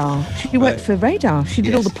Radar. She worked for Radar. She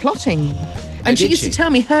did all the plotting. And she used to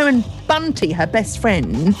tell me her and Bunty, her best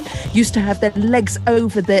friend, used to have their legs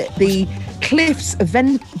over the cliffs of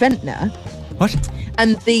Ventnor. What?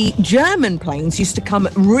 And the German planes used to come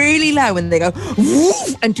really low and they go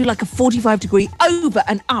woof, and do like a 45-degree over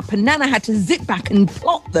and up. And Nana had to zip back and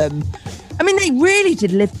plot them. I mean, they really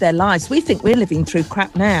did live their lives. We think we're living through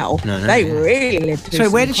crap now. No, they really lived through.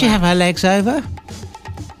 So where did she have her legs over?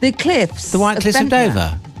 The cliffs. The White Cliffs of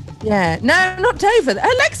Dover? Yeah. No, not Dover.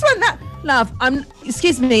 Her legs weren't that... Love,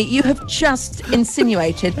 excuse me, you have just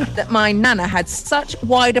insinuated that my Nana had such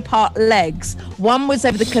wide apart legs. One was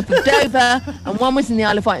over the cliff of Dover and one was in the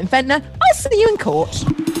Isle of Wight in Ventnor. I'll see you in court.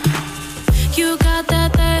 You got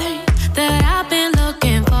that thing that I've been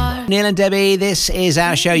looking for. Neil and Debbie, this is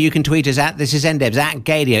our show. You can tweet us at This Is NDebs at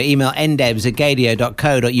Gadio. Email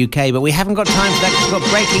ndebs@gadio.co.uk. But we haven't got time for that because we've got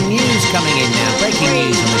breaking news coming in now. Breaking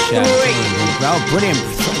news on the show. Oh, brilliant.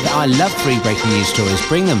 I love 3 breaking news stories.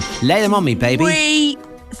 Bring them. Lay them on me, baby. 3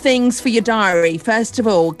 things for your diary. First of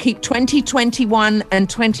all, keep 2021 and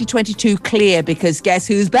 2022 clear because guess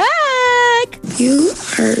who's back? You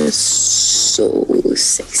are so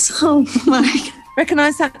sexy. Oh, my God.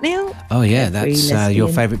 Recognise that, Neil? Oh, yeah. That's your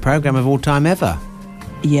favourite programme of all time ever.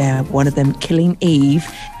 Yeah, one of them, Killing Eve,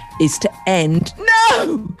 is to end...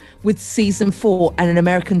 No! With season 4, and an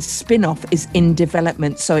American spin-off is in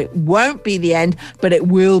development. So it won't be the end, but it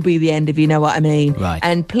will be the end, if you know what I mean. Right.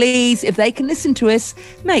 And please, if they can listen to us,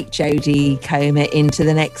 make Jodie Comer into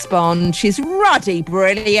the next Bond. She's ruddy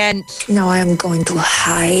brilliant. Now I am going to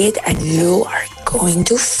hide, and you are going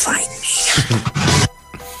to find me.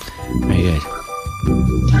 Very good.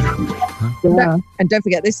 Yeah. And don't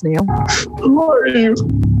forget this, Neil. Who are you?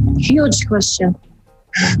 Huge question.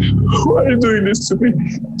 Why are you doing this to me?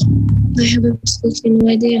 I have absolutely no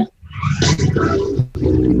idea.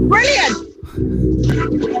 Brilliant!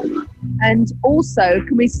 And also,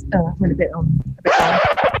 can we... I went a bit on.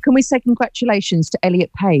 Can we say congratulations to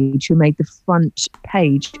Elliot Page, who made the front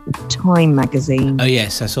page of Time magazine? Oh,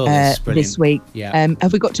 yes, I saw this. Brilliant. This week. Yeah.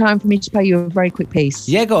 Have we got time for me to play you a very quick piece?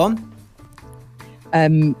 Yeah, go on.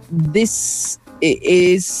 This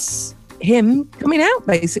is him coming out,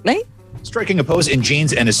 basically. Striking a pose in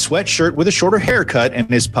jeans and a sweatshirt with a shorter haircut and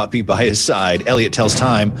his puppy by his side, Elliot tells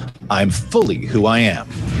Time, "I'm fully who I am."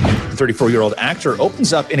 The 34-year-old actor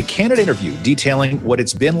opens up in a candid interview detailing what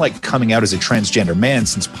it's been like coming out as a transgender man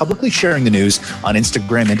since publicly sharing the news on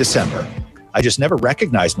Instagram in December. "I just never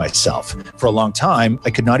recognized myself. For a long time,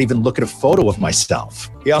 I could not even look at a photo of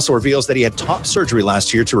myself." He also reveals that he had top surgery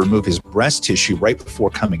last year to remove his breast tissue right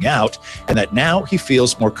before coming out, and that now he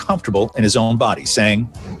feels more comfortable in his own body, saying,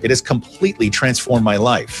 "It has completely transformed my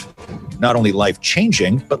life. Not only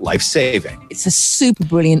life-changing, but life-saving." It's a super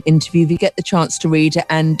brilliant interview if you get the chance to read it,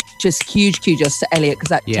 and just huge kudos to Elliot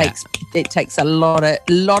because that takes a lot of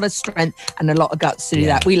strength and a lot of guts to do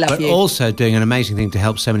that. We love you. But also doing an amazing thing to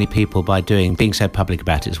help so many people by being so public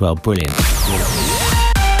about it as well. Brilliant.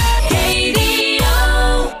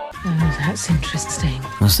 Oh, that's interesting.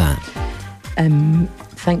 What's that?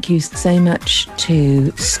 Thank you so much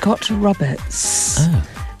to Scott Roberts. Oh.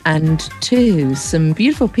 And to some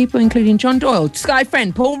beautiful people, including John Doyle, Sky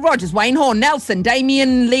Friend, Paul Rogers, Wayne Horn, Nelson,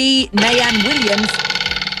 Damien Lee, Nayan Williams,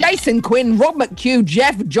 Jason Quinn, Rob McHugh,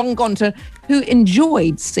 Jeff, John Gonter, who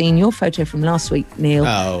enjoyed seeing your photo from last week, Neil,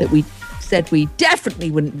 that we said we definitely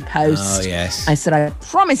wouldn't post. Oh, yes. I said, I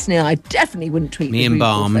promise, Neil, I definitely wouldn't tweet the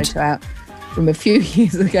embalmed photo out from a few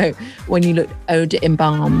years ago when you looked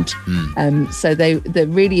embalmed. So they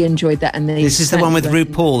really enjoyed that. And this is the one with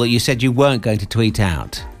RuPaul that you said you weren't going to tweet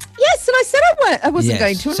out. Yes, and I said I wasn't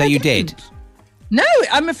going to. So you did? No,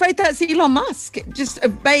 I'm afraid that's Elon Musk. It just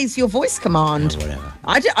obeys your voice command. Oh, whatever.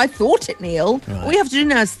 I thought it, Neil. Right. All you have to do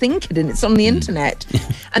now is think it, and it's on the internet.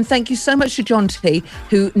 And thank you so much to John T,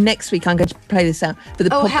 who next week I'm going to play this out for the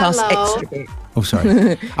podcast extra bit. Oh,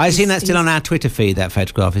 sorry. I've seen that still on our Twitter feed, that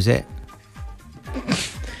photograph, is it?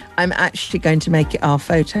 I'm actually going to make it our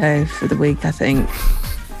photo for the week, I think.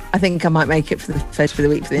 I think I might make it for the photo for the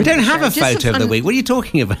week. For the we don't have a photo of the week. What are you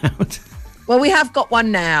talking about? Well, we have got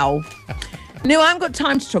one now. No, I haven't got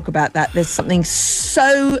time to talk about that. There's something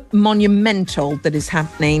so monumental that is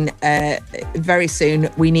happening very soon.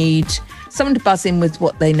 We need someone to buzz in with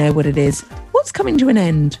what they know what it is. What's coming to an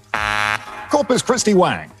end? Corpus Christi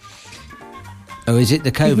Wang. Oh, is it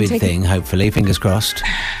the COVID thing, hopefully? Fingers crossed.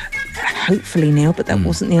 Hopefully, Neil, but that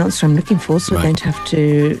wasn't the answer I'm looking for, so we're going to have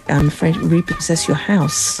to, I'm afraid, repossess your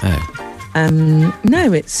house. Oh.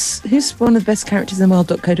 No, it's who's one of the best characters in the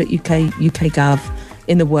world.co.uk, UK Gov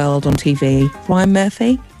in the world on TV. Ryan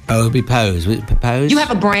Murphy. Oh, it'll be Pose. Will it be Pose? You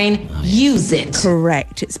have a brain, use it.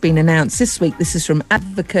 Correct. It's been announced this week. This is from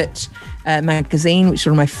Advocate magazine, which is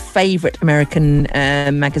one of my favourite American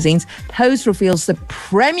magazines. Pose reveals the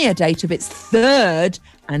premiere date of its third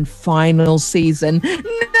and final season.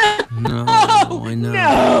 No, I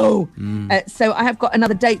know. No. So I have got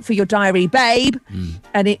another date for your diary, babe,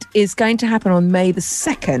 and it is going to happen on May the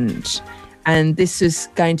 2nd. And this is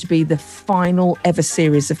going to be the final ever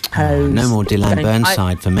series of Pose. No more Dylan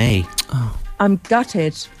Burnside for me. I'm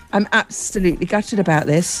gutted. I'm absolutely gutted about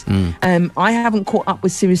this. I haven't caught up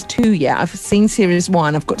with series 2 yet. I've seen series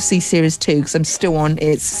 1. I've got to see series 2 because I'm still on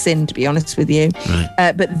It's Sin, to be honest with you.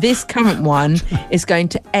 Right. But this current one is going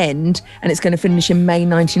to end, and it's going to finish in May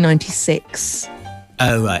 1996.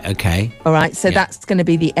 Oh, right, okay. All right, so that's going to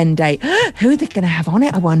be the end date. Who are they going to have on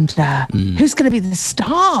it, I wonder? Who's going to be the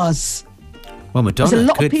stars? Well,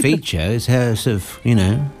 Madonna could feature. It's her sort of, you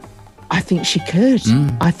know. I think she could.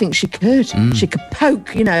 I think she could. She could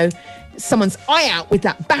poke, someone's eye out with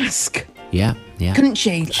that basque. Yeah. Couldn't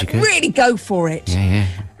she? She could. Really go for it. Yeah.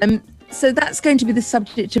 So that's going to be the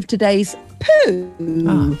subject of today's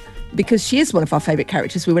poo. Because she is one of our favourite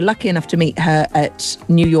characters. We were lucky enough to meet her at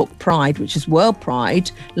New York Pride, which is World Pride,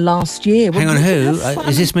 last year. Hang on, who?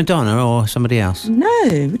 Is this Madonna or somebody else? No,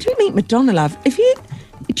 we didn't meet Madonna, love.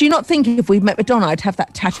 Do you not think if we met Madonna, I'd have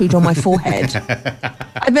that tattooed on my forehead?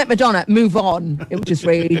 I've met Madonna, move on. It would just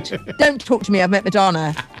read, don't talk to me, I've met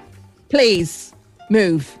Madonna. Please,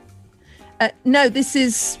 move. No, this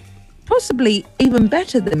is possibly even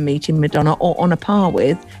better than meeting Madonna or on a par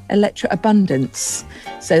with Electra Abundance.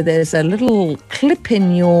 So there's a little clip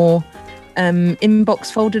in your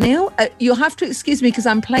inbox folder, Neil. You'll have to excuse me because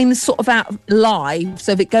I'm playing this sort of out live.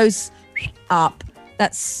 So if it goes up,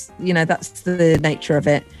 that's the nature of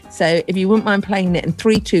it. So if you wouldn't mind playing it in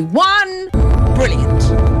 3, 2, 1, brilliant.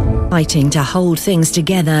 Fighting to hold things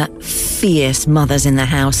together, fierce mothers in the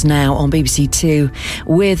house now on BBC Two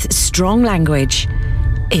with strong language.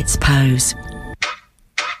 It's Pose.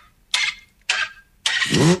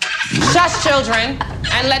 Shush, children,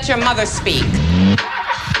 and let your mother speak.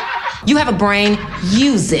 You have a brain,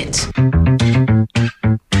 use it.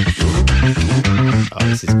 Oh,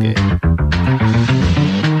 this is good.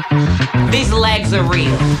 These legs are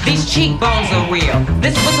real. These cheekbones are real.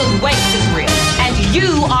 This whistle's waist is real. And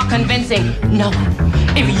you are convincing no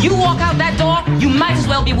one. If you walk out that door, you might as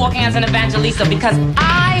well be walking as an evangelista because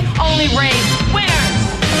I only raise winners.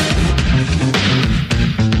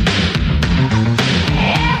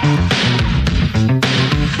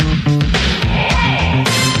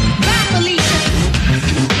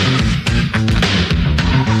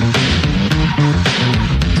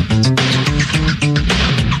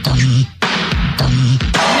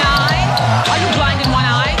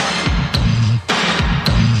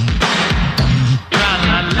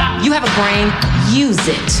 Brain, use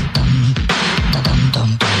it.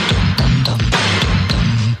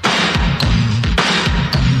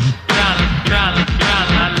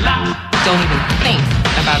 Don't even think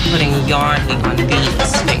about putting yarn on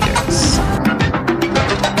these fingers.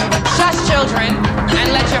 Shush, children,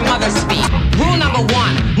 and let your mother speak. Rule number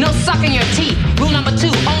 1, no sucking your teeth. Rule number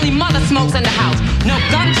 2, only mother smokes in the house. No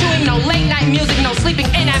gum chewing, no late night music, no sleeping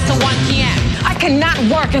in after 1 p.m. I cannot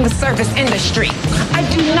work in the service industry. I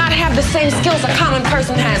do not have the same skills a common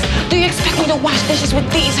person has. Do you expect me to wash dishes with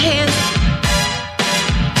these hands?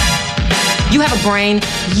 You have a brain,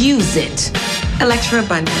 use it. Electra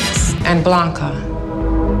Abundance. And Blanca,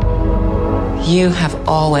 you have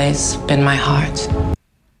always been my heart.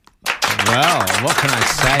 Well, what can I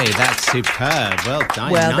say? That's superb. Well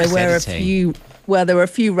done. Well, nice there were a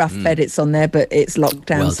few rough edits on there, but it's locked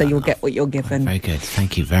down, Well so done, you'll get what you're given. Very good.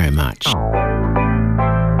 Thank you very much.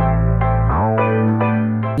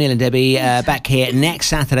 Neil and Debbie back here next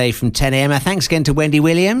Saturday from 10 a.m. Thanks again to Wendy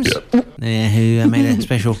Williams, who made a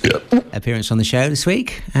special appearance on the show this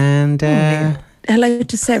week. And hello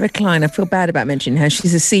to Sarah Klein. I feel bad about mentioning her.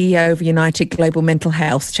 She's the CEO of United Global Mental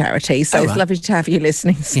Health Charity. So it's lovely to have you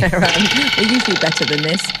listening, Sarah. We're usually better than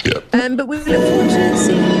this. But we look forward to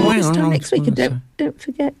seeing you this time next week. And don't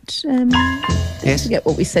forget, don't forget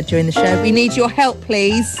what we said during the show. We need your help,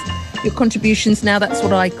 please. Your contributions now. That's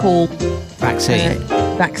what I call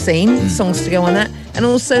vaccine. Songs to go on that. And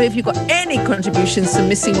also, if you've got any contributions, some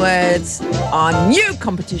missing words, our new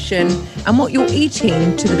competition, and what you're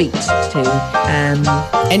eating to the beat to.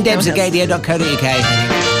 ndebs@gadio.co.uk.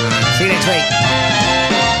 See you next week.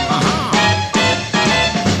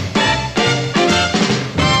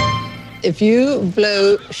 if you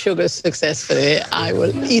blow sugar successfully, I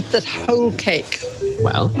will eat that whole cake.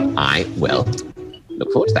 Well, I will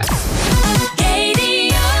look forward to that.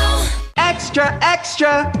 Extra,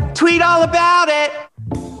 extra, tweet all about it.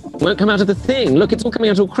 Won't come out of the thing. Look, it's all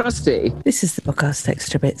coming out all crusty. This is the podcast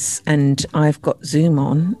Extra Bits, and I've got Zoom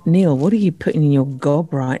on. Neil, what are you putting in your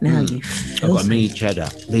gob right now? You I've got a mini cheddar.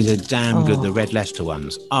 These are damn good, the red Leicester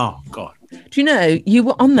ones. Oh, God. Do you know, you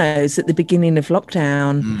were on those at the beginning of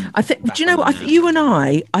lockdown. I think. Do you know what? You and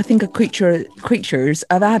I think are creatures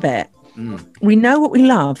of habit. We know what we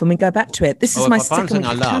love and we go back to it. This is my second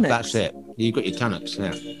I love. That's it. You've got your Tunnocks,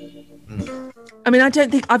 yeah. I mean, I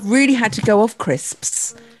don't think I've really had to go off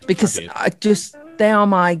crisps because they are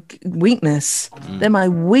my weakness. They're my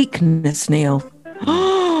weakness, Neil.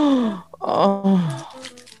 I've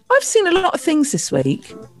seen a lot of things this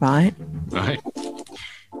week, right? Right.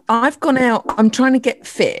 I've gone out. I'm trying to get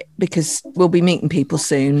fit because we'll be meeting people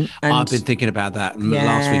soon. And I've been thinking about that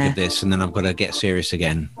last week of this, and then I've got to get serious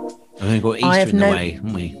again. I think we've got Easter in the way,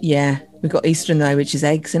 haven't we? Yeah, we've got Easter in the way, which is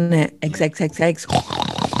eggs, isn't it? Eggs.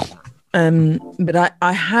 But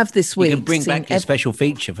I have this week. You can bring back your special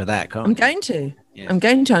feature for that, can't you? I'm going to. Yeah. I'm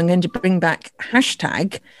going to bring back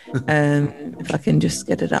hashtag. If I can just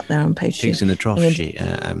get it up there on page 2. Pigs in the trough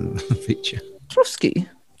feature. Trotsky?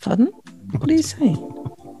 Pardon? What are you saying?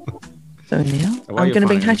 So Neil, I'm going to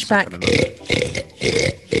bring hashtag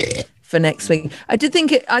for next week. I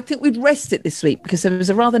think we'd rest it this week because there was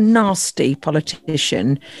a rather nasty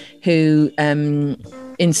politician who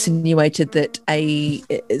insinuated that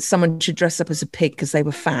someone should dress up as a pig because they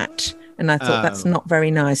were fat. And I thought that's not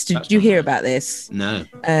very nice. Did you hear about this? No.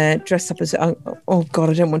 Dress up as oh God,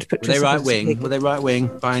 I don't want to put. Were they right wing? Were they right wing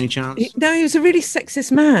by any chance? No, he was a really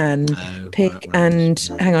sexist man. Pig right. And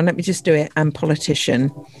hang on, let me just do it. And politician.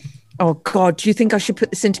 Oh God, do you think I should put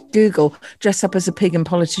this into Google? Dress up as a pig and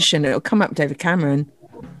politician. It'll come up David Cameron.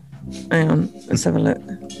 Hang on, let's have a look.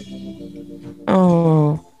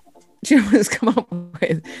 Oh. Do you know what it's come up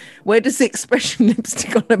with? Where does the expression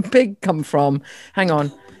lipstick on a pig come from? Hang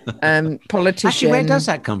on. Politician. Actually, where does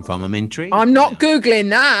that come from? I'm intrigued. I'm not Googling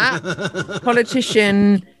that.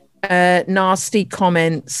 Politician, nasty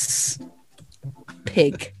comments,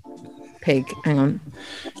 pig. Hang on.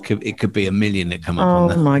 It could be a million that come up on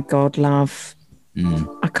that. Oh, my God, love.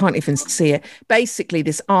 I can't even see it. Basically,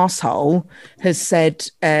 this arsehole has said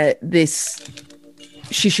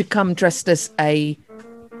she should come dressed as a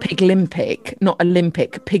Piglympic, not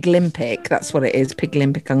Olympic, Piglympic. That's what it is,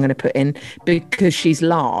 Piglympic. I'm going to put in because she's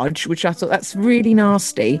large, which I thought that's really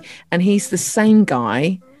nasty. And he's the same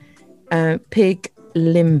guy, Piglympic.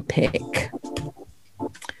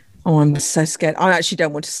 Oh, I'm so scared. I actually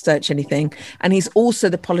don't want to search anything. And he's also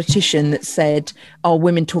the politician that said, "Oh,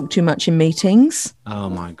 women talk too much in meetings." Oh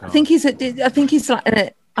my God! I think he's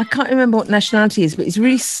like I can't remember what nationality he is, but he's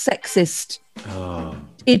really sexist.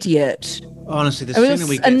 Idiot. Honestly, the sooner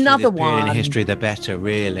we get another through this period in history, the better,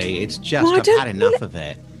 really. It's just, I've had enough of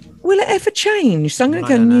it. Will it ever change? So I'm going to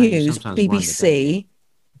go news, BBC,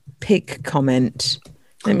 pig comment.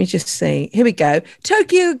 Let me just see. Here we go.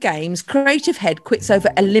 Tokyo Games creative head quits over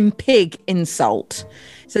Olympic insult.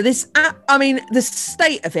 So this, the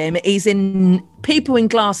state of him, he's in people in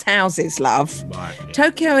glass houses, love. Right, yeah.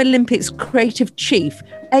 Tokyo Olympics creative chief,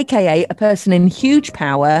 aka a person in huge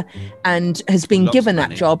power and has been given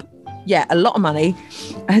that job. Yeah, a lot of money,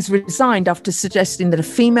 has resigned after suggesting that a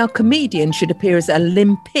female comedian should appear as a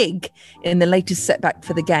Olympic in the latest setback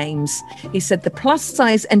for the Games. He said the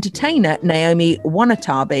plus-size entertainer Naomi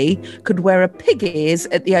Wanatabe could wear a pig ears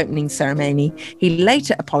at the opening ceremony. He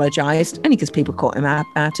later apologised, only because people caught him out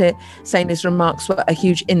at it, saying his remarks were a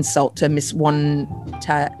huge insult to Miss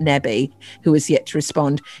Wanatabe, who was yet to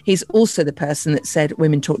respond. He's also the person that said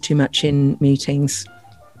women talk too much in meetings.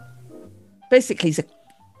 Basically, he's a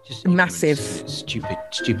massive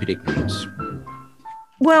stupid ignorance.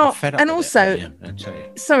 Well, and also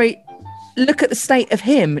sorry, look at the state of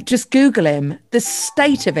him. Just Google him. The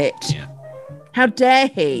state of it. Yeah. How dare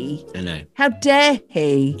he? I know. How dare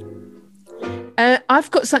he?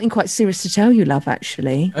 I've got something quite serious to tell you, love,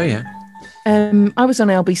 actually. Oh yeah. I was on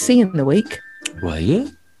LBC in the week. Were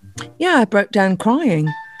you? Yeah, I broke down crying.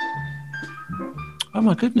 Oh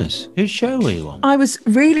my goodness. Whose show were you on? I was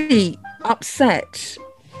really upset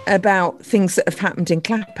about things that have happened in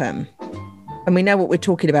Clapham, and we know what we're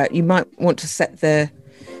talking about. You might want to set the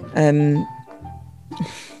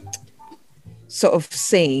sort of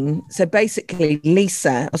scene. So basically,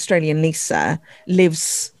 Lisa, Australian Lisa,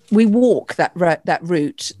 lives. We walk that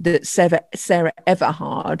route that Sarah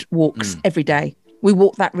Everhard walks every day. We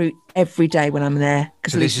walk that route every day when I'm there.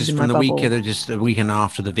 So this is from the weekend, just a weekend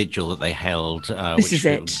after the vigil that they held. This is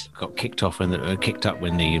it. Got kicked up when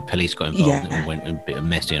the police got involved and went a bit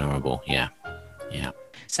messy and horrible. Yeah.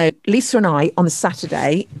 So Lisa and I on the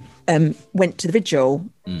Saturday went to the vigil.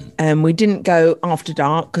 We didn't go after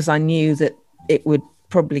dark because I knew that it would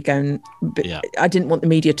probably go. I didn't want the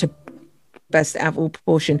media to burst it out of all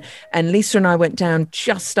proportion. And Lisa and I went down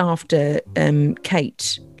just after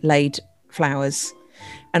Kate laid flowers,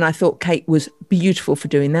 and I thought Kate was beautiful for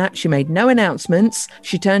doing that. She made no announcements.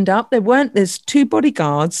 She turned up. There's 2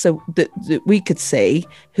 bodyguards so that we could see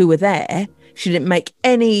who were there. She didn't make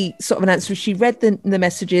any sort of announcement. She read the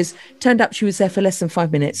messages, turned up. She was there for less than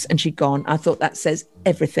 5 minutes and she'd gone. I thought that says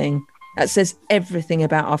everything. That says everything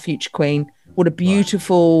about our future queen. What a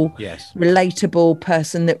beautiful, relatable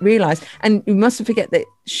person that realised. And you mustn't forget that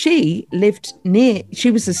she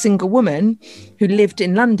was a single woman who lived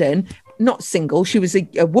in London. Not single, she was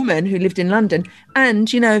a woman who lived in London.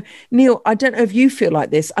 And, you know, Neil, I don't know if you feel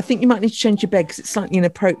like this. I think you might need to change your bed because it's slightly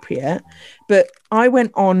inappropriate. But I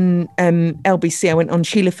went on LBC, I went on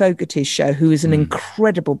Sheila Fogarty's show, who is an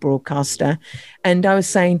incredible broadcaster. And I was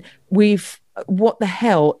saying, what the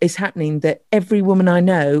hell is happening that every woman I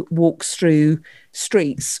know walks through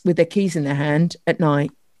streets with their keys in their hand at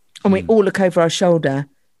night, and we all look over our shoulder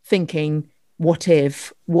thinking, what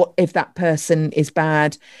if that person is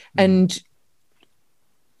bad? And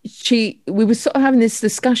we were sort of having this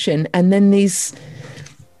discussion, and then these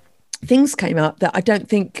things came up that I don't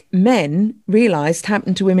think men realised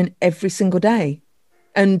happened to women every single day.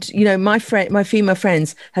 And, you know, my female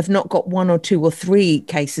friends have not got 1 or 2 or 3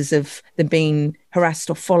 cases of them being harassed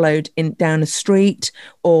or followed down a street.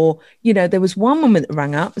 Or, you know, there was one woman that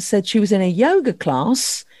rang up and said she was in a yoga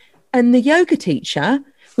class and the yoga teacher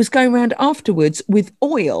was going around afterwards with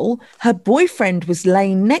oil. Her boyfriend was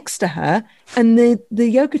laying next to her and the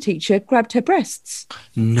yoga teacher grabbed her breasts.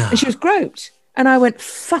 No. And she was groped. And I went,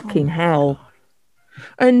 fucking hell.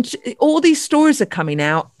 And all these stories are coming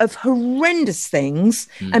out of horrendous things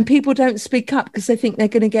and people don't speak up because they think they're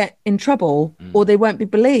going to get in trouble or they won't be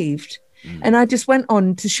believed. And I just went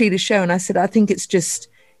on to Sheila's show and I said, I think it's just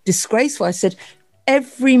disgraceful. I said,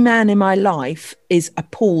 every man in my life is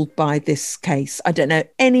appalled by this case. I don't know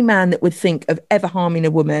any man that would think of ever harming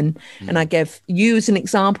a woman. And I gave you as an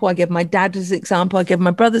example. I gave my dad as an example. I gave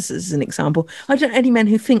my brothers as an example. I don't know any men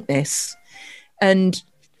who think this. And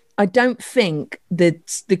I don't think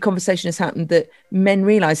that the conversation has happened that men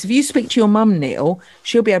realise. If you speak to your mum, Neil,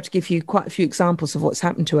 she'll be able to give you quite a few examples of what's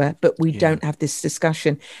happened to her, but we don't have this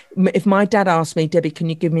discussion. If my dad asked me, Debbie, can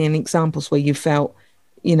you give me any examples where you felt,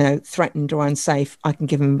 you know, threatened or unsafe? I can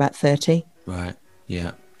give him about 30. Right,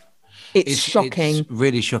 yeah. It's shocking. It's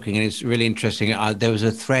really shocking, and it's really interesting. There was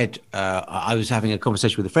a thread. I was having a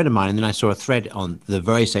conversation with a friend of mine, and then I saw a thread on the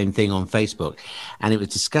very same thing on Facebook, and it was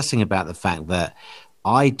discussing about the fact that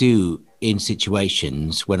I do in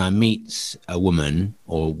situations when I meet a woman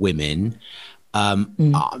or women,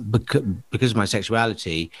 because of my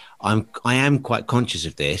sexuality, I am quite conscious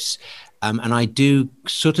of this, and I do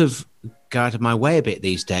sort of go out of my way a bit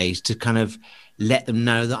these days to kind of let them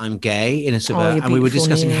know that I'm gay in a sort of, and we were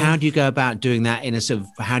discussing how do you go about doing that in a sort of,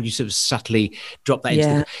 how do you sort of subtly drop that into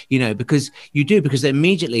the, you know, because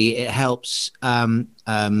immediately it helps the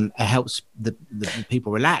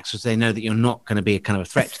people relax because they know that you're not going to be a kind of a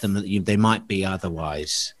threat to them that they might be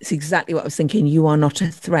otherwise. It's exactly what I was thinking. You are not a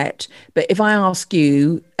threat. But if I ask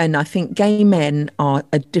you, and I think gay men are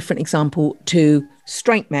a different example to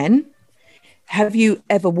straight men, have you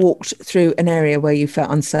ever walked through an area where you felt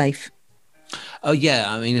unsafe? Oh,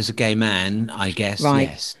 yeah. I mean, as a gay man, I guess. Right.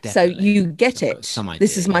 Yes, definitely. So you get it.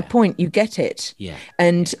 This is my point. You get it. Yeah.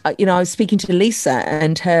 And, you know, I was speaking to Lisa,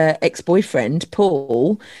 and her ex-boyfriend,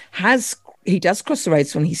 Paul, he does cross the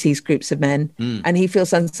roads when he sees groups of men and he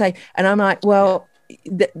feels unsafe. And I'm like, well,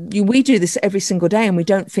 we do this every single day and we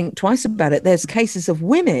don't think twice about it. There's cases of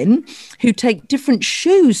women who take different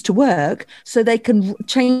shoes to work so they can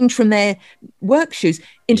change from their work shoes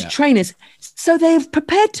into trainers, so they're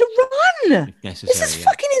prepared to run. This is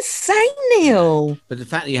fucking insane, Neil. But the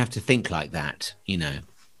fact that you have to think like that, you know.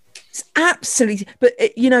 It's absolutely, but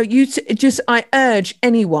you know, I urge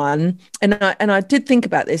anyone, and I did think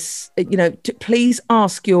about this, you know, to please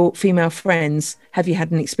ask your female friends, have you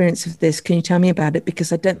had an experience of this? Can you tell me about it?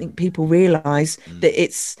 Because I don't think people realise that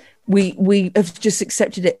it's, we have just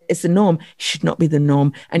accepted it as the norm. It should not be the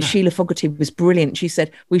norm. And Sheila Fogarty was brilliant. She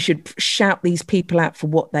said, we should shout these people out for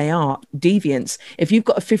what they are, deviants. If you've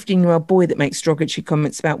got a 15-year-old boy that makes derogatory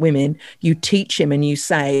comments about women, you teach him and you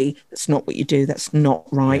say, that's not what you do. That's not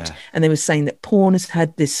right. Yeah. And they were saying that porn has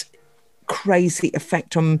had this crazy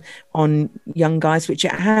effect on young guys, which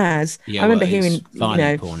it has. Yeah, I remember hearing,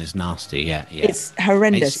 violent porn is nasty. Yeah. It's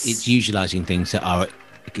horrendous. It's utilizing things that are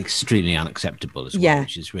extremely unacceptable as well, Yeah.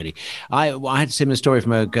 which is really. I had a similar story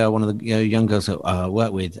from a girl, one of the young girls that I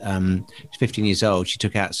work with. She's 15 years old. She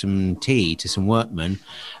took out some tea to some workmen,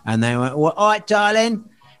 and they went, "Well, all right, darling."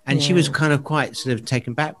 And she was kind of quite sort of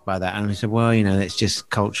taken back by that. And I said, well, it's just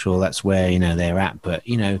cultural. That's where, they're at. But,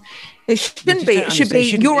 it shouldn't be. It should be,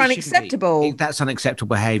 you're unacceptable. That's unacceptable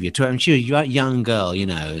behaviour. I'm sure you're a young girl,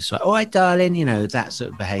 it's like, all right, darling, that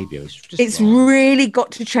sort of behaviour. It's really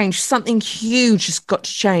got to change. Something huge has got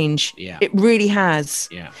to change. Yeah. It really has.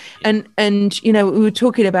 Yeah. And we were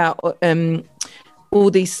talking about all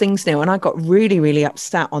these things now, and I got really, really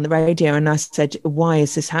upset on the radio, and I said, why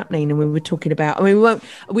is this happening? And we were talking about,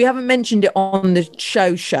 we haven't mentioned it on the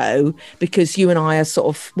show because you and I are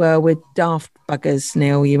sort of, we're daft buggers,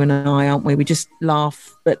 Neil, you and I, aren't we? We just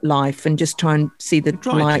laugh at life and just try and see the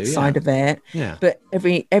light side of it. Yeah. But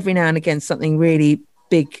every now and again, something really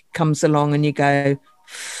big comes along and you go,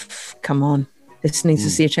 come on. This needs to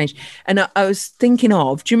see a change. And I was thinking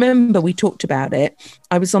of, do you remember we talked about it?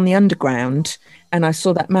 I was on the Underground and I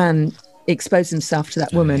saw that man expose himself to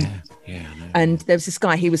that woman. Yeah. And there was this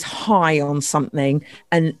guy, he was high on something.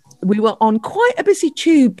 And we were on quite a busy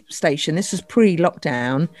tube station. This was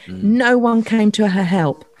pre-lockdown. No one came to her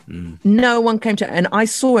help. No one came to her. And I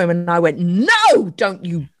saw him and I went, no, don't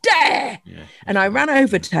you dare. And I ran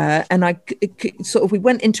over to her and we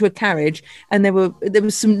went into a carriage, and there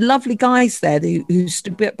was some lovely guys there who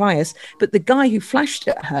stood by us. But the guy who flashed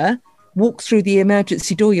at her walked through the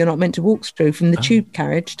emergency door you're not meant to walk through from the tube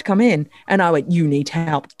carriage to come in. And I went, you need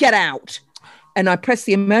help. Get out. And I pressed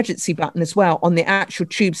the emergency button as well on the actual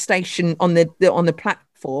tube station on the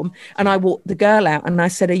platform. And I walked the girl out and I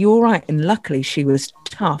said, are you all right? And luckily she was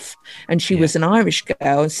tough. And she was an Irish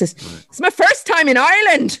girl and says, it's my first time in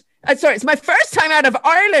Ireland. It's my first time out of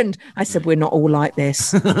Ireland. I said, we're not all like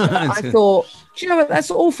this. I thought, do you know what?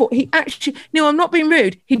 That's awful. He actually, no, I'm not being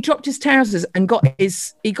rude. He dropped his trousers and got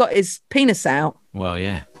his penis out. Well,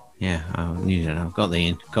 yeah. Yeah, I've got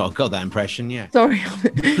that impression. Yeah. Sorry,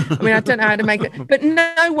 I don't know how to make it, but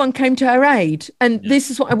no one came to her aid, and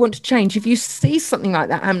this is what I want to change. If you see something like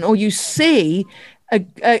that happen, or you see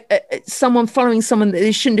someone following someone that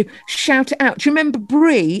they shouldn't do, shout it out. Do you remember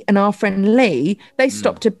Bree and our friend Lee? They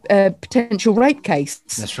stopped a potential rape case.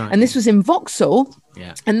 That's right. And this was in Vauxhall.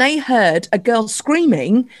 Yeah. And they heard a girl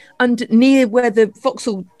screaming near where the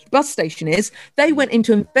Vauxhall bus station is. They went in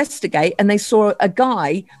to investigate and they saw a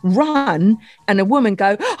guy run and a woman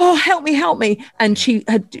go, oh, help me. And she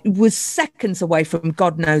was seconds away from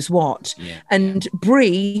God knows what. Yeah. And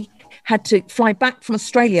Bree had to fly back from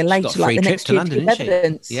Australia later, like the next year, to give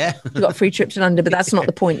evidence. Yeah. She got a free trip to London, but that's not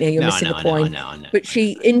the point here. You're missing the point. I know. But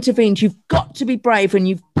she intervened. You've got to be brave and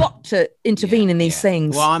you've got to intervene in these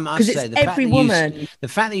things. Well, I must say, it's every woman. The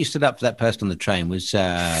fact that you stood up for that person on the train was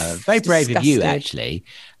very brave of you, actually.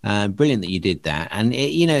 Brilliant that you did that. And,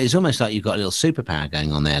 it's almost like you've got a little superpower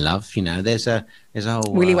going on there, love. There's a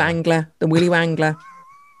whole... Willy Wangler, the Willy Wangler.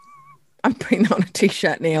 I'm putting that on a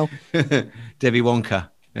T-shirt, Neil. Debbie Wonka.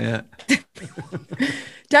 Yeah.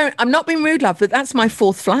 I'm not being rude, love, but that's my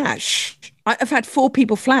fourth flash. I've had 4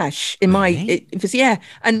 people flash in my,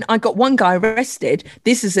 and I got one guy arrested.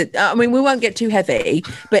 This is we won't get too heavy,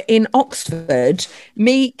 but in Oxford,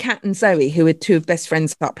 me, Kat and Zoe, who are 2 best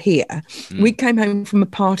friends up here, we came home from a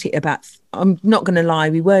party I'm not going to lie,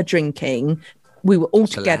 we were drinking. We were all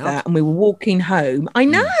together and we were walking home. I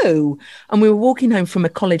know. And we were walking home from a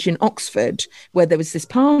college in Oxford where there was this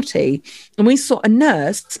party. And we saw a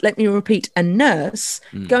nurse, let me repeat, a nurse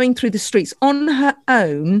going through the streets on her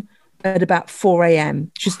own at about 4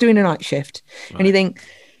 a.m. She was doing a night shift. Right. And you think,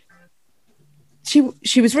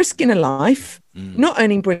 she was risking her life, not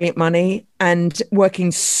earning brilliant money and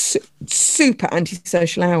working super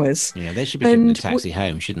antisocial hours. Yeah, they should be giving the taxi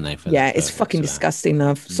home, shouldn't they? It's fucking disgusting,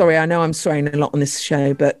 love. Sorry, I know I'm swearing a lot on this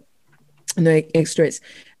show, but no extra it's.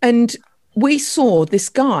 And we saw this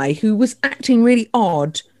guy who was acting really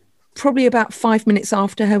odd, probably about 5 minutes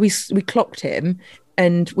after her, we clocked him.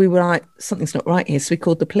 And we were like, something's not right here. So we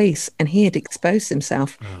called the police and he had exposed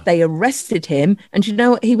himself. They arrested him. And you know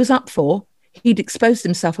what he was up for? He'd exposed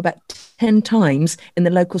himself about 10 times in the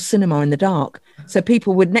local cinema in the dark. So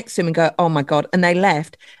people would next to him and go, oh my God. And they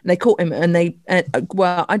left and they caught him and they,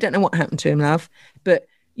 well, I don't know what happened to him, love, but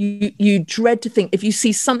you dread to think if you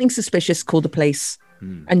see something suspicious, call the police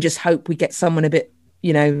and just hope we get someone a bit,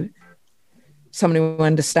 someone who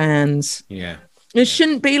understands. Yeah. It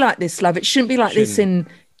shouldn't be like this, love. It shouldn't be like this no.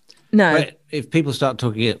 But if people start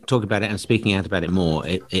talking about it and speaking out about it more,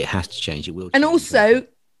 it has to change. It will change. And also,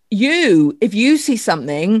 if you see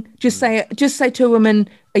something, just say to a woman,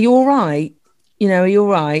 "Are you all right? You know, are you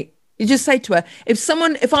all right?" You just say to her,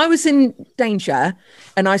 if I was in danger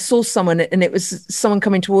and I saw someone and it was someone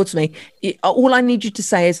coming towards me, all I need you to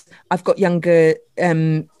say is, I've got younger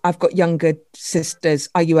sisters.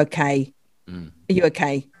 Are you okay? Are you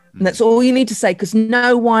okay? And that's all you need to say, because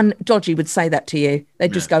no one dodgy would say that to you.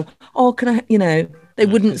 They'd just go, "Oh, can I?" You know, they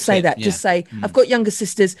wouldn't say that. Just say, "I've got younger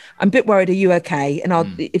sisters. I'm a bit worried. Are you okay?" And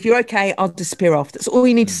if you're okay, I'll disappear off. That's all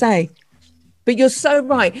you need to say. But you're so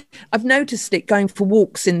right. I've noticed it going for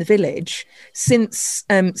walks in the village since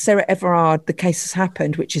Sarah Everard, the case has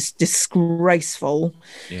happened, which is disgraceful.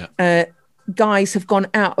 Yeah. Guys have gone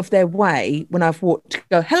out of their way when I've walked to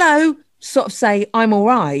go, "Hello," sort of say, "I'm all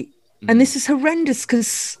right." And this is horrendous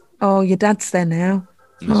because, your dad's there now.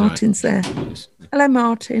 Martin's there. Hello,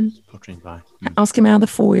 Martin. Pottering by. Ask him how the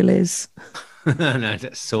foil is. No, that's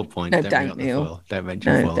a sore point. No, don't, Neil. Don't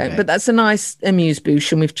mention foil. Don't. But that's a nice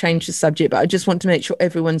amuse-bouche, and we've changed the subject. But I just want to make sure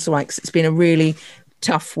everyone's all right, because it's been a really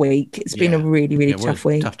tough week. It's been a really, really tough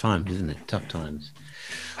week. Tough times, isn't it? Tough times.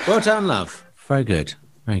 Well done, love. Very good.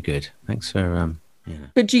 Very good. Thanks for...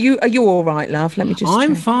 But are you all right, love? Let me just...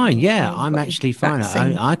 I'm fine, yeah. I'm actually fine.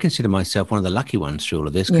 I consider myself one of the lucky ones through all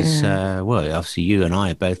of this, because, obviously you and I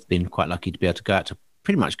have both been quite lucky to be able to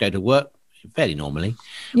go to work fairly normally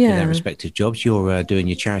with our respective jobs. You're doing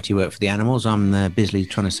your charity work for the animals. I'm busily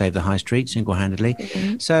trying to save the high street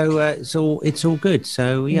single-handedly. So it's all good.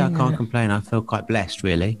 So, I can't complain. I feel quite blessed,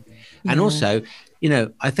 really. And also,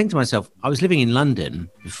 I think to myself, I was living in London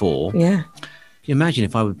before. Yeah. Can you imagine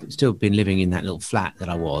if I would still been living in that little flat that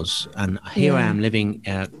I was, and here I am living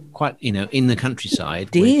quite, in the countryside.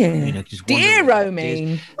 Dear, just dear Romain.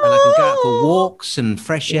 And I can go out for walks and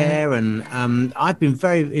fresh air, and I've been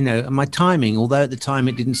very, my timing, although at the time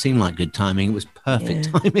it didn't seem like good timing, it was perfect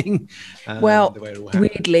timing. Well,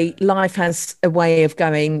 weirdly, life has a way of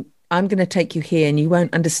going, I'm going to take you here and you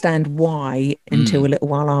won't understand why until a little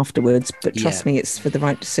while afterwards. But trust me, it's for the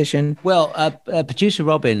right decision. Well, producer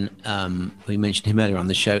Robin, we mentioned him earlier on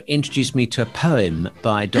the show, introduced me to a poem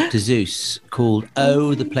by Dr. Seuss called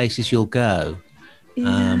Oh, the Places You'll Go.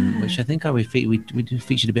 Which I think we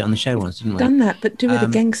featured a bit on the show once, didn't we? Done that, but do it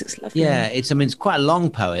again because it's lovely. Yeah, it's quite a long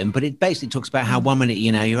poem, but it basically talks about how 1 minute,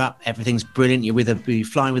 you're up, everything's brilliant, you're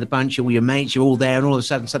flying with a bunch of all your mates, you're all there, and all of a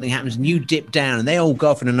sudden something happens and you dip down and they all go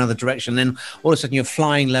off in another direction. Then all of a sudden you're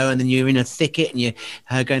flying low, and then you're in a thicket and you're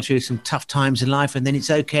going through some tough times in life, and then it's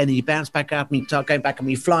okay, and then you bounce back up and you start going back and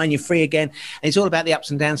you fly and you're free again. And it's all about the ups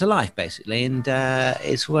and downs of life, basically, and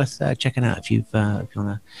it's worth checking out if you want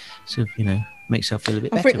to sort of, make yourself feel a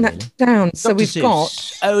bit better. I've written that down. So we've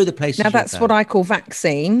got... Oh, the Places. Now that's what I call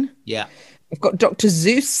vaccine. Yeah. I've got Dr.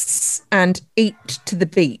 Seuss and Eat to the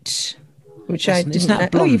Beat, which I didn't know. Isn't that a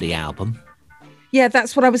Blondie album? Yeah,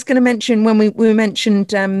 that's what I was going to mention when we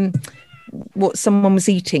mentioned what someone was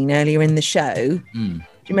eating earlier in the show. Do you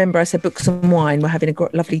remember I said books and wine? We're having a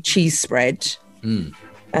lovely cheese spread.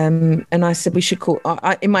 And I said we should call.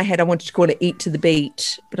 In my head, I wanted to call it "Eat to the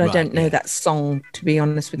Beat," but I don't know that song. To be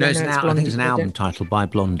honest with you, I think it's an album title by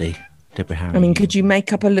Blondie, Deborah Harry. I mean, could you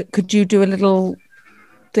make up Could you do a little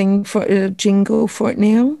thing for a jingle for it,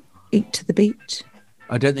 Neil? Eat to the Beat.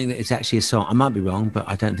 I don't think that it's actually a song. I might be wrong, but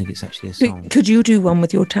I don't think it's actually a song. Could you do one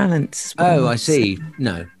with your talents? Oh, I see.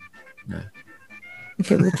 No.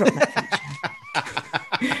 Okay, we'll drop that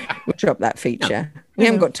feature. We'll drop that feature. No. We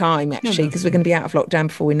haven't got time, actually, because we're going to be out of lockdown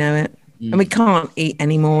before we know it. And we can't eat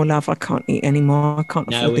anymore, love. I can't eat anymore. I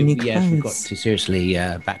can't afford the new clothes. Yeah, we've got to seriously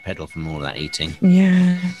backpedal from all of that eating.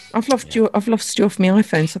 Yeah. I've lost you off my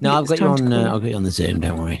iPhone. So I've got you on. I'll get you on the Zoom.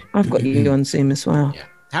 Don't worry. I've got you on Zoom as well. Yeah.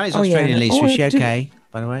 How is Australian Lisa? Is she okay?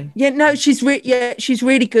 By the way, yeah, no, she's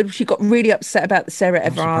really good. She got really upset about the Sarah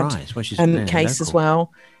Everard case as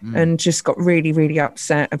well, and just got really, really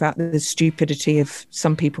upset about the stupidity of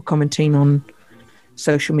some people commenting on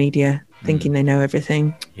social media, thinking they know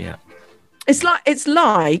everything. Yeah, it's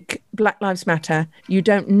like Black Lives Matter. You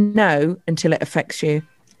don't know until it affects you.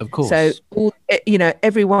 Of course. So,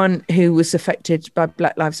 everyone who was affected by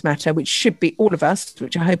Black Lives Matter, which should be all of us,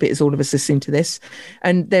 which I hope it is all of us listening to this.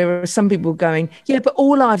 And there are some people going, yeah, but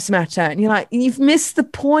all lives matter. And you're like, you've missed the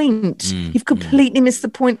point. You've completely missed the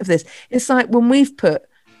point of this. It's like when we've put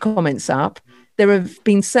comments up, there have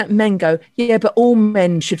been certain men go, yeah, but all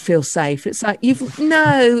men should feel safe. It's like, you've missed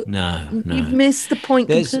the point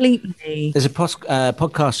completely. There's a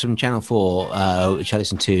podcast from Channel 4, which I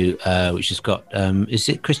listen to, which has got, is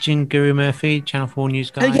it Christian Guru Murphy, Channel 4 news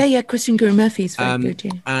guy? Oh, yeah, Christian Guru Murphy is very good,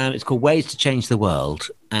 yeah. It's called Ways to Change the World.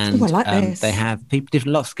 And I like this. they have people,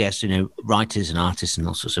 lots of guests, writers and artists and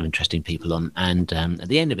all sorts of interesting people on. And at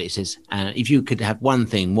the end of it says, if you could have one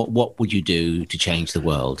thing, what would you do to change the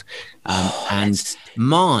world? And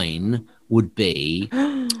mine would be,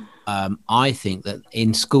 I think that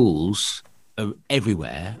in schools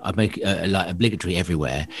everywhere, I make like obligatory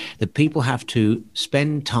everywhere, that people have to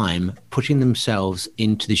spend time putting themselves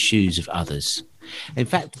into the shoes of others. In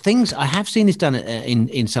fact, I have seen this done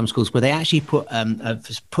in some schools where they actually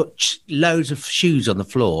put loads of shoes on the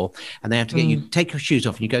floor, and they have to get you take your shoes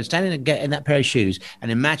off, and you go stand in and get in that pair of shoes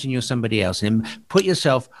and imagine you're somebody else, and then put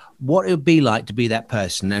yourself what it would be like to be that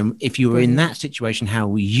person, and if you were in that situation,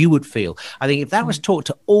 how you would feel. I think if that was taught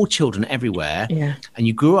to all children everywhere, and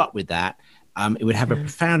you grew up with that, it would have a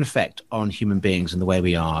profound effect on human beings and the way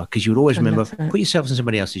we are, because you would always remember, put yourself in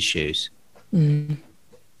somebody else's shoes.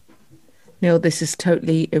 Neil, this is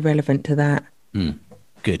totally irrelevant to that.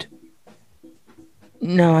 Good.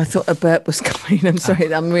 No, I thought a burp was coming. I'm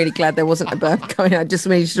sorry. I'm really glad there wasn't a burp coming. I just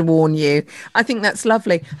wanted to warn you. I think that's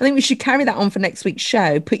lovely. I think we should carry that on for next week's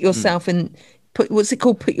show. Put yourself in, what's it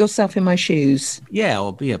called? Put yourself in my shoes. Yeah,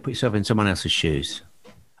 put yourself in someone else's shoes.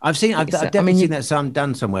 I've definitely seen that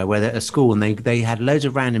done somewhere where they're at a school and they had loads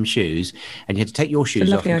of random shoes, and you had to take your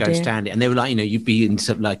shoes off and go and stand it. And they were like, you'd be in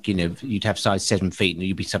some, like, you'd have size 7 feet and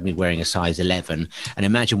you'd be suddenly wearing a size 11. And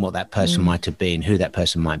imagine what that person might have been, who that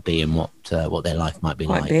person might be, and what their life might be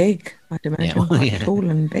like. Quite big, I'd imagine. Quite tall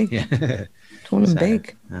and big. Yeah. Tall and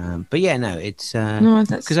big. But yeah, no, it's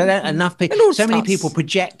because enough people, so many people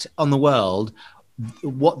project on the world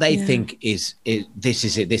what they think is this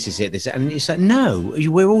is it, and it's like, no,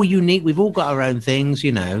 we're all unique. We've all got our own things.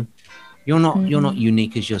 You're not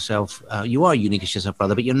unique as yourself. You are unique as yourself,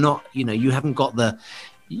 brother, but you're not. You haven't got the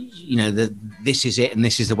this is it and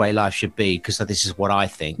this is the way life should be because this is what I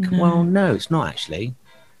think. No. Well, no, it's not actually.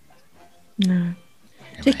 No. Anyway.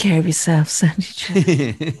 Take care of yourself,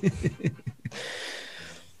 Sandy.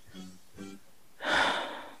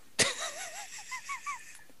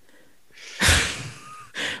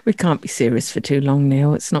 We can't be serious for too long,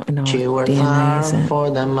 Neil. It's not in our DNA, is it? For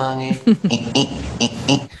the money.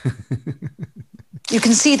 You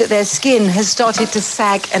can see that their skin has started to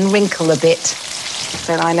sag and wrinkle a bit.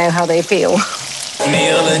 Then I know how they feel.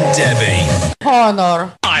 Neil and Debbie.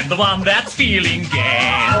 Honor. I'm the one that's feeling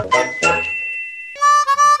gay.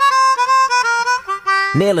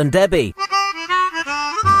 Neil and Debbie.